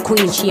key. This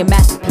queen, she a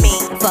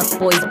masterpiece. Fuck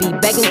boys be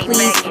begging,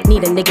 please.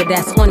 Need a nigga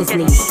that's on his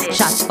knees.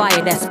 Shots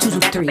fired, that's 2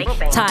 to 3.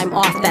 Time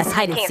off, that's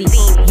hide and seek.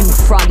 You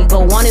froggy,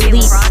 go on and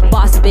leave.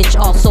 Boss bitch,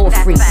 also a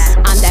freak.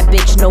 I'm that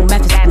bitch, no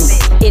Memphis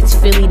bleed. It's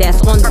Philly,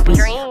 that's on the beat.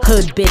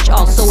 Hood bitch,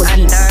 also a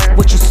geek.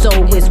 What you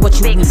sow is what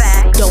you reap.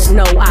 Don't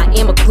know I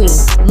am a queen.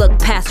 Look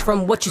past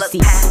from what you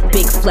see.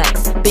 Big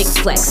flex, big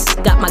flex.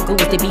 Got my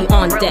goons, they be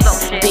on deck.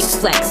 Big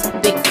flex,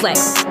 big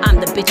flex. I'm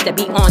the bitch that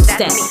be on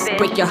set.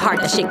 Break your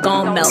heart, that shit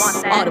gon' melt.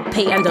 All the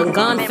pay and done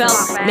gone felt.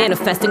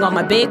 Manifesting all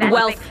my big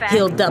wealth.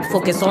 Healed up,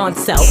 focus on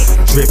self.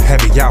 Drip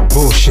heavy, y'all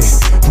bullshit.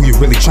 Who you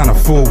really tryna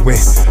fool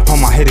with? All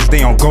my hitters,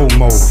 they on go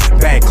mode.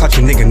 Bag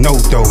clutching, nigga, no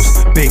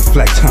dose. Big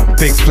flex,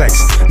 big flex.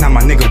 Now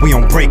my nigga, we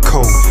on break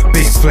code.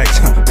 Big flex,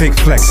 big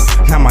flex.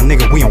 Now my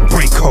nigga, we on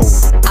break code.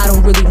 I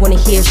don't really wanna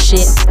hear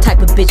shit.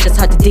 Type of bitch that's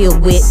hard to deal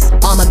with.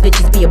 All my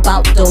bitches be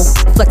about dough.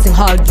 Flexing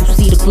hard, you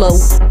see the glow.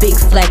 Big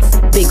flex,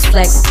 big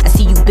flex. I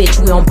see you,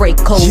 bitch, we on break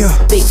code. Yeah.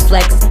 Big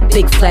flex,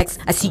 big flex.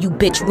 I see you,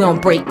 bitch, we on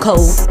break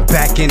code.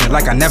 Back in it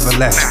like I never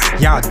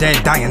left. Y'all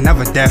dead, dying,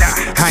 never deaf.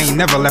 I ain't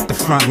never left the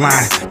front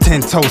line.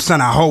 10 toes,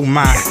 son, I hold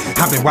mine.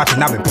 I've been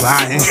watching, I've been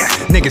plotting.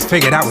 Niggas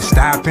figured I was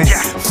stopping.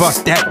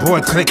 Fuck that,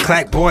 boy, click,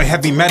 clack, boy,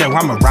 heavy metal,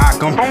 I'ma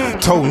rock 'em.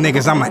 Told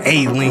niggas I'm an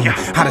alien.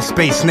 Out of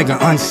space, nigga,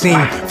 unseen.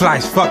 Fly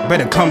as fuck,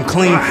 better come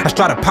clean. I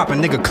try to pop a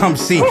nigga, come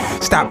see.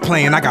 Stop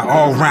playing, I got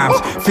all rhymes.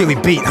 Philly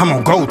beat, I'm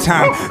on go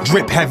time.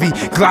 Drip heavy,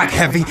 Glock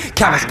heavy.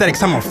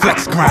 Calisthenics, I'm on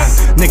flex grind.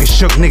 Niggas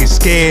shook, niggas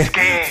scared.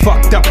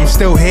 Fucked up, I'm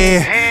still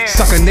here.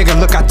 Sucker nigga,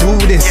 look, I do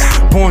this.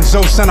 Born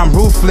Zoe, son, I'm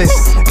ruthless.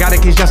 Gotta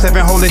keep just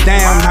 7, hold it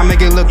down. I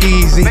make it look look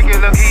easy.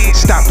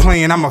 Stop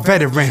playing, I'm a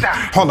veteran.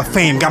 Hall of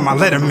Fame, got my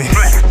letterman.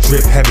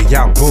 Drip heavy,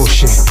 y'all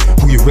bullshit.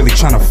 Who you really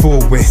tryna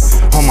fool with?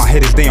 All my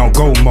hitters, they on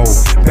go mode.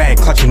 Bag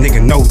clutching,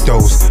 nigga, no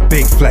dose.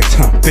 Big flex,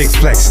 big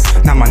flex.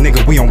 Now my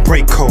nigga, we on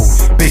break code.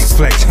 Big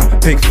flex,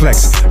 big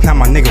flex. Now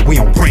my nigga, we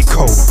on break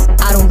code.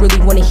 I don't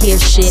really wanna hear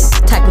shit.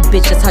 Type of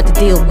bitch that's hard to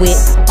deal with.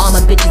 All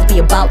my bitches be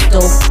about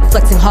dough.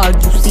 Flexing hard,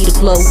 you see the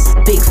glow.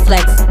 Big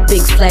flex,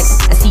 big flex.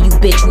 I see you,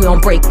 bitch, we on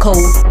break code.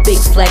 Big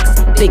flex,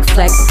 big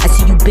flex. I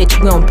see you,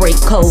 bitch, we on break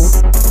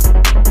code.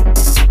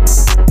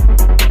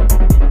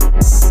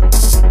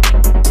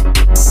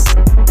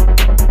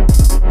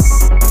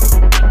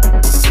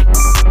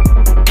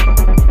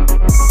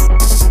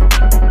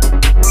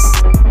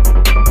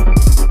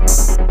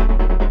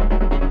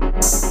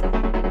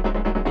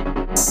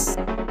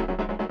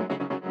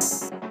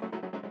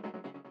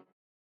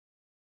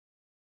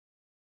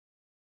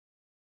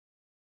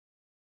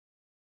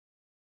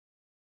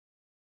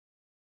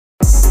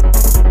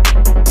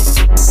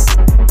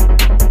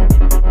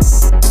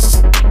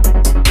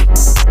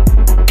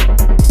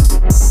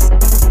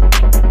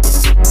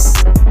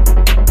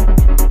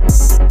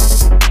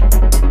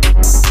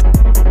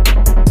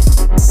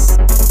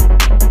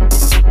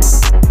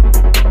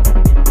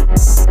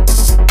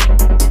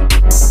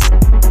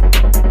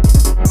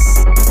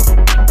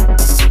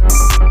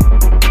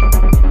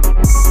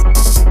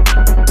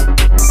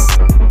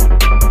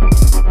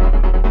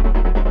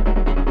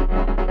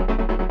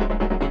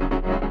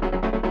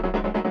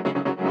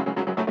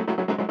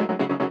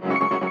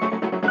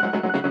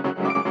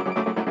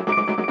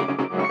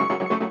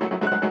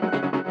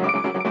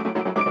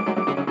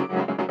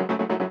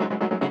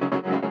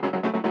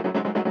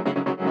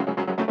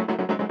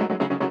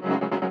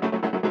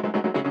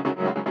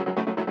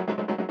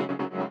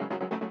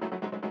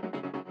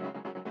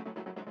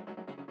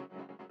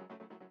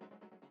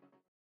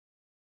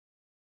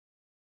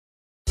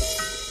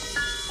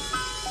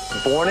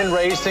 Born and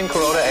raised in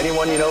Corona,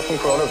 anyone you know from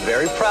Corona,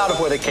 very proud of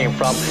where they came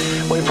from.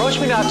 Well, he approached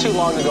me not too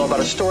long ago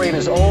about a story in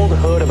his old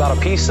hood about a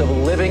piece of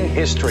living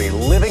history,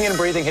 living and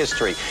breathing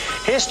history.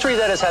 History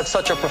that has had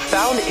such a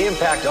profound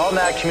impact on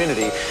that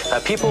community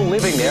that people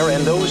living there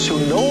and those who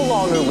no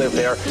longer live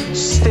there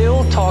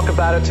still talk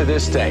about it to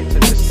this day,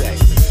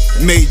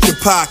 Major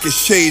pockets,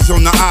 shades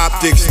on the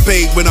optics.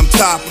 Spade when I'm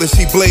topless,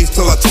 he blazed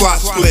till I twat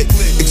split.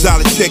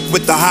 Exotic chick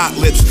with the hot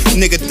lips.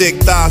 Nigga thick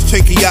thighs,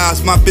 chinky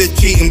eyes, my bitch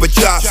eating with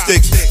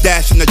chopsticks.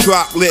 Dashing the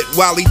drop lit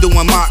while he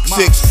doing Mach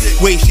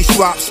 6. Way she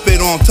swap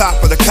spit on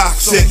top of the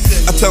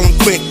coccyx. I tell him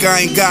quick,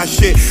 I ain't got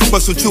shit but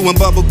some chewing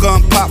bubble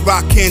gum, pop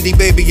rock candy,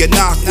 baby, you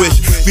knock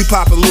wish. We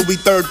poppin' Louis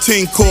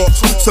 13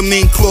 corks, some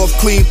mean cloth,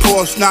 clean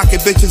Porsche, knocking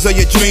bitches of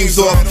your dreams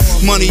off.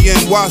 Money in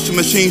washing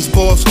machines,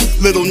 boss.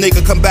 Little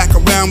nigga come back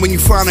around when you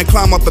finally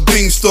climb up the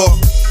beanstalk.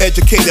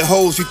 Educated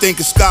hoes, you think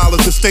it's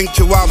scholars. Distinct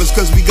chihuahuas,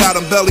 cause we got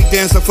them belly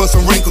dancing for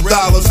some wrinkled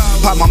dollars.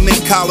 Pop my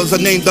mink collars, her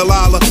name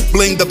Delilah.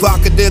 Bling the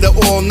vodka, did an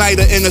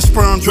all-nighter in a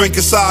sperm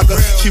drinking saga.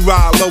 She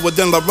ride lower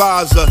than La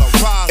Raza.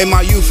 In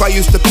my youth, I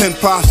used to pimp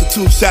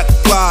prostitutes at the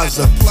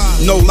plaza.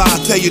 No lie,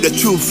 tell you the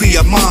truth, he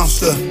a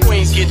monster.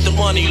 Queens get the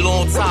money,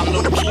 long time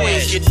no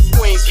cash.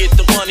 Queens get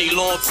the money,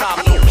 long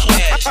time no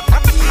cash.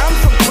 I'm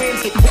from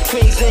Queens,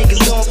 Queens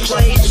niggas don't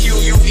play.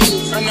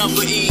 QUE,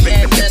 another E,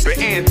 the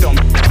anthem.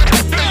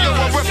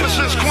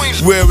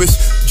 Where is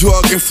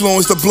drug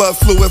influence, the blood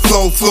fluid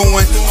flow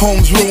fluent.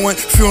 Homes ruined,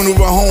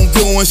 funeral home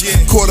doings.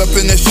 Caught up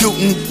in the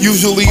shooting,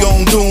 usually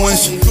on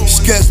doings.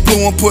 Sketch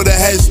blue and put a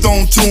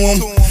headstone to him.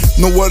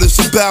 Know what it's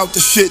about, the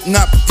shit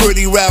not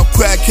pretty route.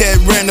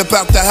 Crackhead ran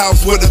about the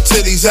house with her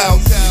titties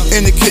out.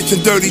 In the kitchen,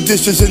 dirty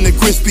dishes and the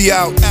crispy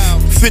out.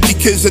 50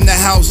 kids in the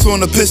house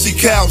on a pissy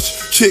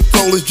couch. Chick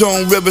old as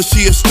Joan River,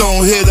 she a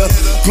stone hitter.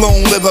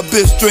 Blown liver,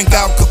 bitch drink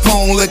Al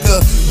Capone liquor.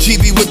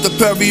 GB with the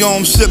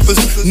Perrier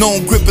sippers.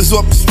 Known grippers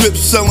off the strip,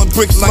 selling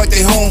bricks like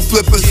they home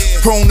flippers.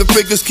 Prone to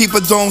figures, keep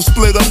a dome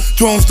splitter.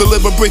 Drones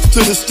deliver bricks to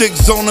the stick,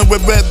 zoning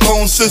with red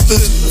bone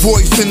sisters.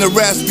 Voice in the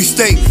raspy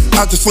state.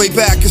 I just lay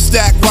back and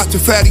stack, watching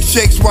fatty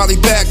shakes while he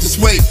back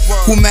this weight.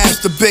 Who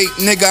masturbate?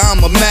 Nigga,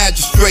 I'm a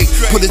magistrate.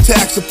 Put a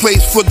tax in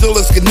place for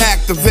dealers can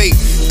activate.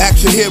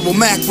 Action hero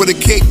Mac with a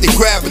cake, they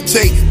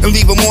gravitate and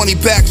leave them on their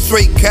back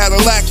straight.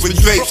 Cadillacs with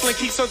Drake. Brooklyn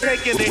keeps on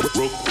taking it.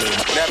 Brooklyn.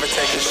 Never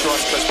taking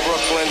shorts cause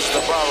Brooklyn's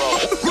the borough.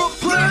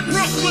 Brooklyn,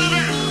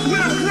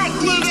 where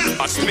Brooklyn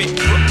at? I spit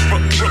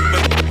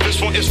Brooklyn.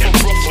 This one is from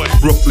Brooklyn.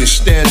 Brooklyn,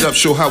 stand up,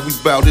 show how we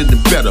bout it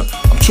and better.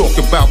 I'm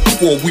talking about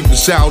before we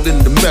was out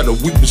in the meadow.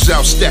 We was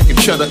out stacking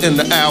cheddar in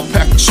the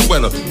alpaca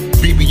sweater.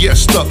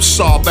 BBS up,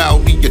 sob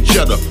out, eat a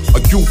jetta. A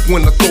youth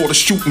when I thought of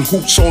shooting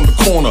hoops on the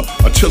corner.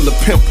 Until the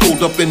pimp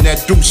pulled up in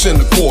that deuce in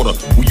the quarter.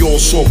 We all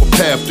saw a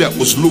path that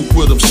was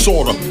lucrative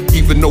sorta.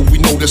 Even though we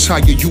know that's how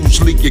you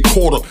usually get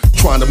caught up.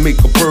 Trying to make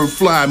a bird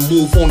fly and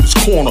move on this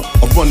corner.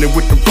 I'm running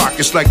with the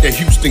Rockets like that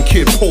Houston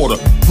Kid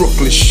Porter.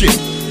 Brooklyn shit.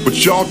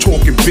 but y'all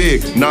talking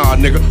big. Nah,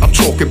 nigga, I'm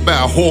talking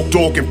about hawk,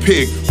 dog, and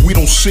pig. We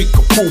don't seek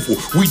approval,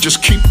 we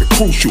just keep it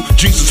crucial.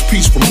 Jesus,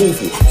 peace,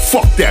 removal.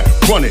 Fuck that,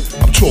 run it.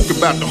 I'm talking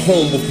about the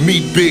home of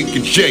me, Big,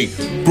 and Jay.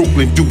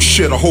 Brooklyn do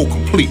shit a whole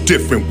complete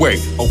different way,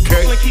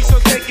 okay? Brooklyn keeps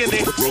on taking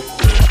it.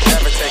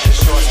 Never take it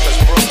short, cause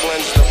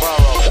Brooklyn's the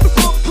borough.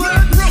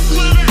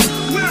 Brooklyn,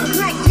 where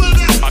Brooklyn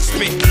at? I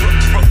speak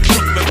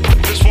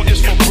Brooklyn. This one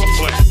is for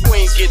Brooklyn.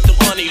 Queens get the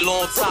money,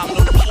 long time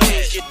no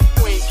pledge.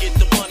 Queens get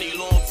the money,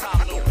 long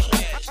time no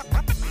pledge.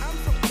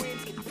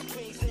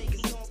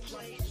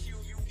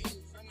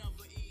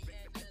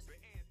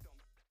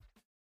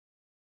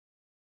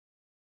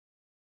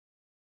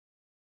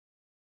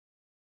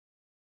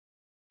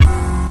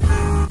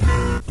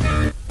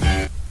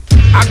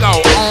 I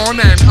go on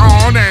and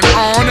on and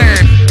on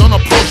and don't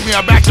approach me,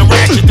 I back the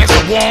ratchet, that's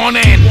a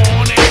warning.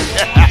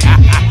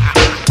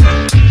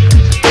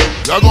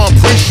 Y'all gonna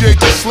appreciate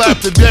the slap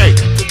today.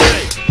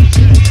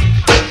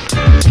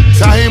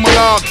 Tahim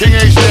Allah, King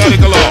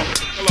Asiatic Allah,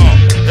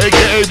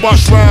 aka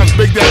Bush Rhymes,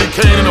 Big Daddy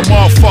Kane and the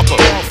motherfucker.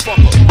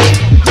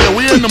 Yeah,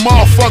 we in the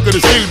motherfucker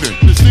this evening.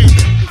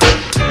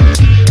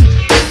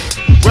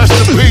 Rest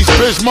in peace,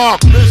 Bismarck.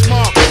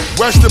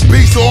 Rest in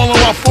peace to all of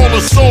my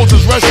fallen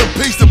soldiers. Rest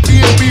in peace to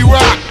PNB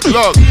Rock.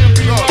 Look.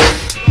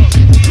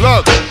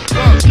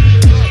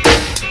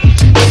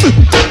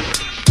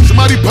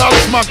 Somebody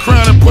polish my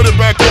crown and put it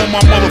back on my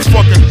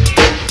motherfucking.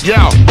 Yo,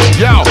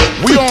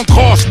 we on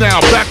course now,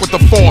 back with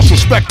the force,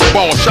 respect the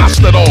ball, shots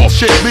that all,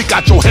 shit leak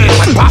out your head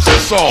like pasta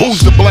sauce.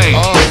 Who's to blame?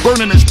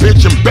 Burning this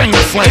bitch and bang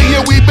the flame. Hey,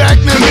 yeah, we back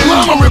now.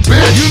 Conglomerate,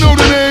 bitch. You know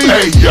the name.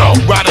 Hey, yo,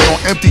 riding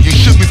on empty, you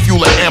should be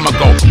fueling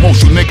Amago.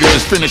 Most you niggas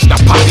is finished, now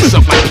pop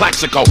yourself like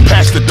Plaxico.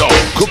 Pass the dough,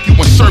 cook you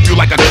and serve you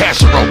like a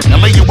casserole, and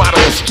lay you out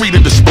on the street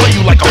and display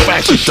you like a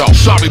fashion show.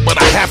 Sorry, but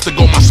I have to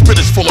go, my spit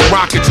is full of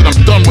rockets, and I'm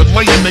done with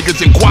laying niggas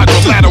in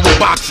quadrilateral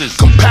boxes.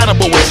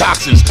 Compatible with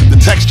toxins, the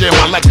texture in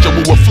my lecture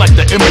will reflect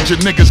the image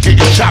of niggas getting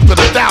chopped at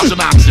 1,000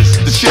 ounces.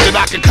 The shit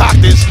that I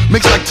concoct is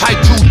mixed like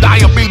type 2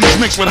 diabetes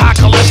mixed with high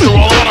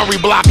cholesterol artery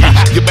blocking.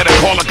 You better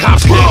call the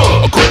cops, kid,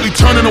 or quickly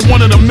turn into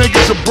one of them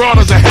niggas abroad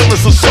as a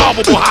headless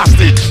unsolvable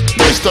hostage.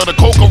 They start to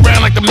coke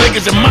around like them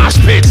niggas in mosh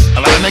pits.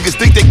 A lot of niggas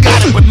think they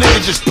got it, but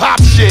niggas just pop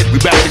shit. We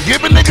back to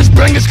giving niggas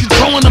bangers,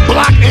 controlling the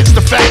block. It's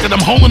the fact that I'm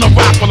holding a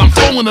rock while I'm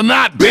throwing a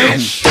knot,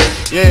 bitch.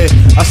 Yeah,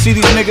 I see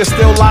these niggas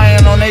still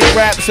lying on they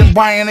raps and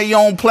buying their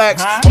own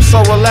plaques. I'm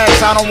so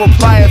relaxed, I don't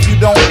reply if you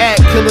don't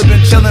act. Killer been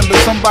chillin', but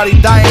somebody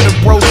dying to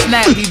bro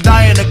snap. He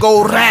dying to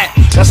go rat.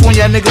 That's when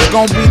y'all niggas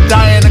gon' be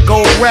dying to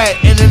go rat.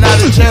 In and out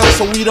of jail,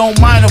 so we don't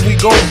mind if we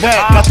go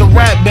back. Got the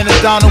rap, been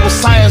it down with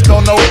science,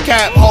 don't know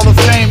cap. Hall of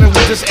Fame, and we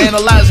just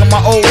analyzing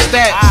my old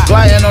stats.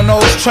 Gliding on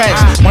those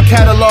tracks, my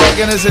catalog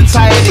in its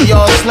entirety,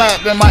 y'all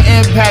slap. And my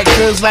impact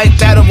feels like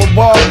that of a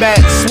ball bat.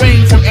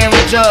 Swing from Aaron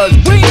Judge,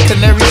 bring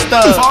Canary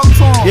Stubbs.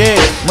 Yeah,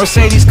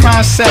 Mercedes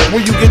concept,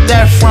 where you get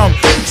that from?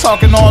 You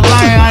talking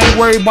online, I ain't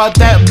worried about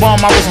that bum.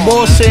 I was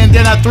bullshitting,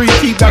 then I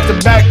 3-peat back to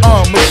back.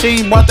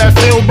 Machine brought that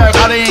feel back,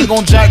 how they ain't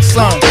gon' jack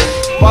some.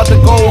 About to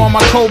go on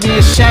my Kobe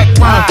and Shaq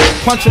run.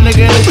 Punch a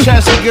nigga in the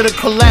chest and get a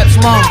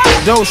collapsed lung.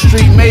 Doe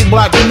Street,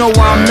 Mayblock, you know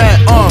where I'm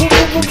at.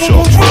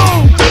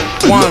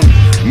 One.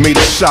 Made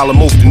a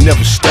solemn oath to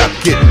never stop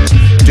getting.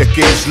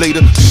 Decades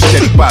later,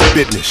 steady by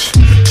business.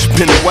 It's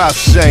been a while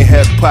since I ain't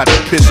had a pot to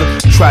pisser.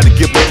 Tried to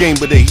give him a game,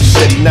 but he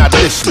said he not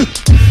listening.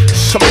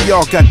 Some of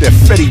y'all got that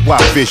Fetty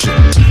Wap vision.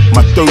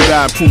 My third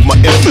eye improved my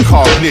every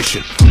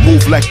cognition.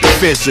 Move like the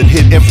feds and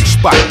hit every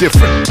spot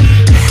different.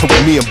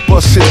 When me and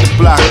Bus hit the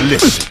block,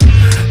 listen.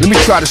 Let me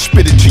try to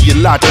spit it to you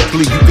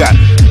logically. You got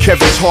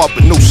Kevin's heart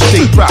but no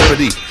state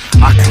property.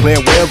 I can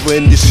land wherever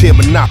in this here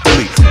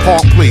monopoly.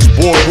 Park Place,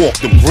 Boardwalk,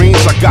 them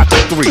greens, I got the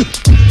 3.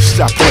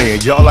 Stop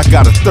playing, y'all, I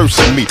got a thirst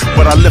in me.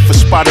 But I left a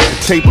spot at the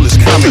table is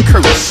common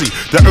courtesy.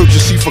 The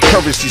urgency for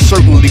currency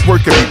certainly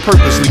working me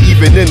purposely,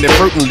 even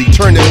inadvertently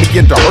turning me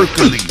into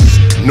Hercules.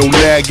 No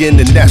lagging,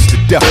 and that's the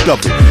depth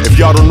of it. If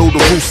y'all don't know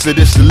the roots of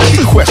this, then let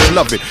me quest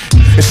love it.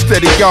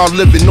 Instead of y'all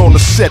living on a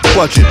set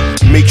budget,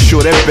 make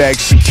sure that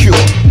bag's secure.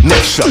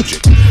 Next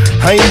subject.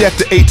 I ain't at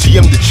the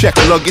ATM to check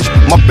luggage,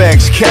 my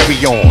bags carry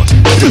on.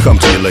 It'll come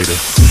to you later.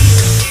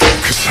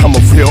 Cause I'm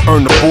a real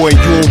earner boy, and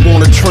you don't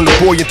wanna turn the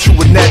boy into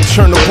a Nat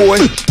Turner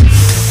boy.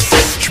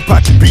 You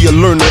about to be a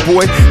learner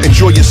boy,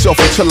 enjoy yourself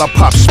until I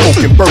pop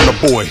smoke and burn a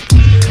boy.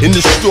 In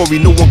this story,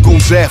 no one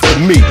goes after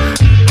me.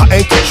 I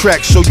anchor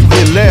track so you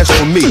hear last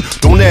from me.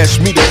 Don't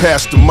ask me to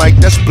pass the mic,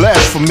 that's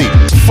blasphemy.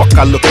 Fuck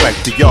I look like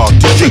to y'all,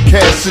 DJ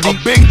Cassidy, a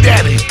Big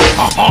Daddy.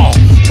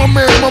 My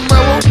man, my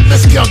mellow.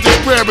 Let's count this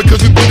prayer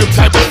because we be the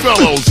type of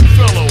fellows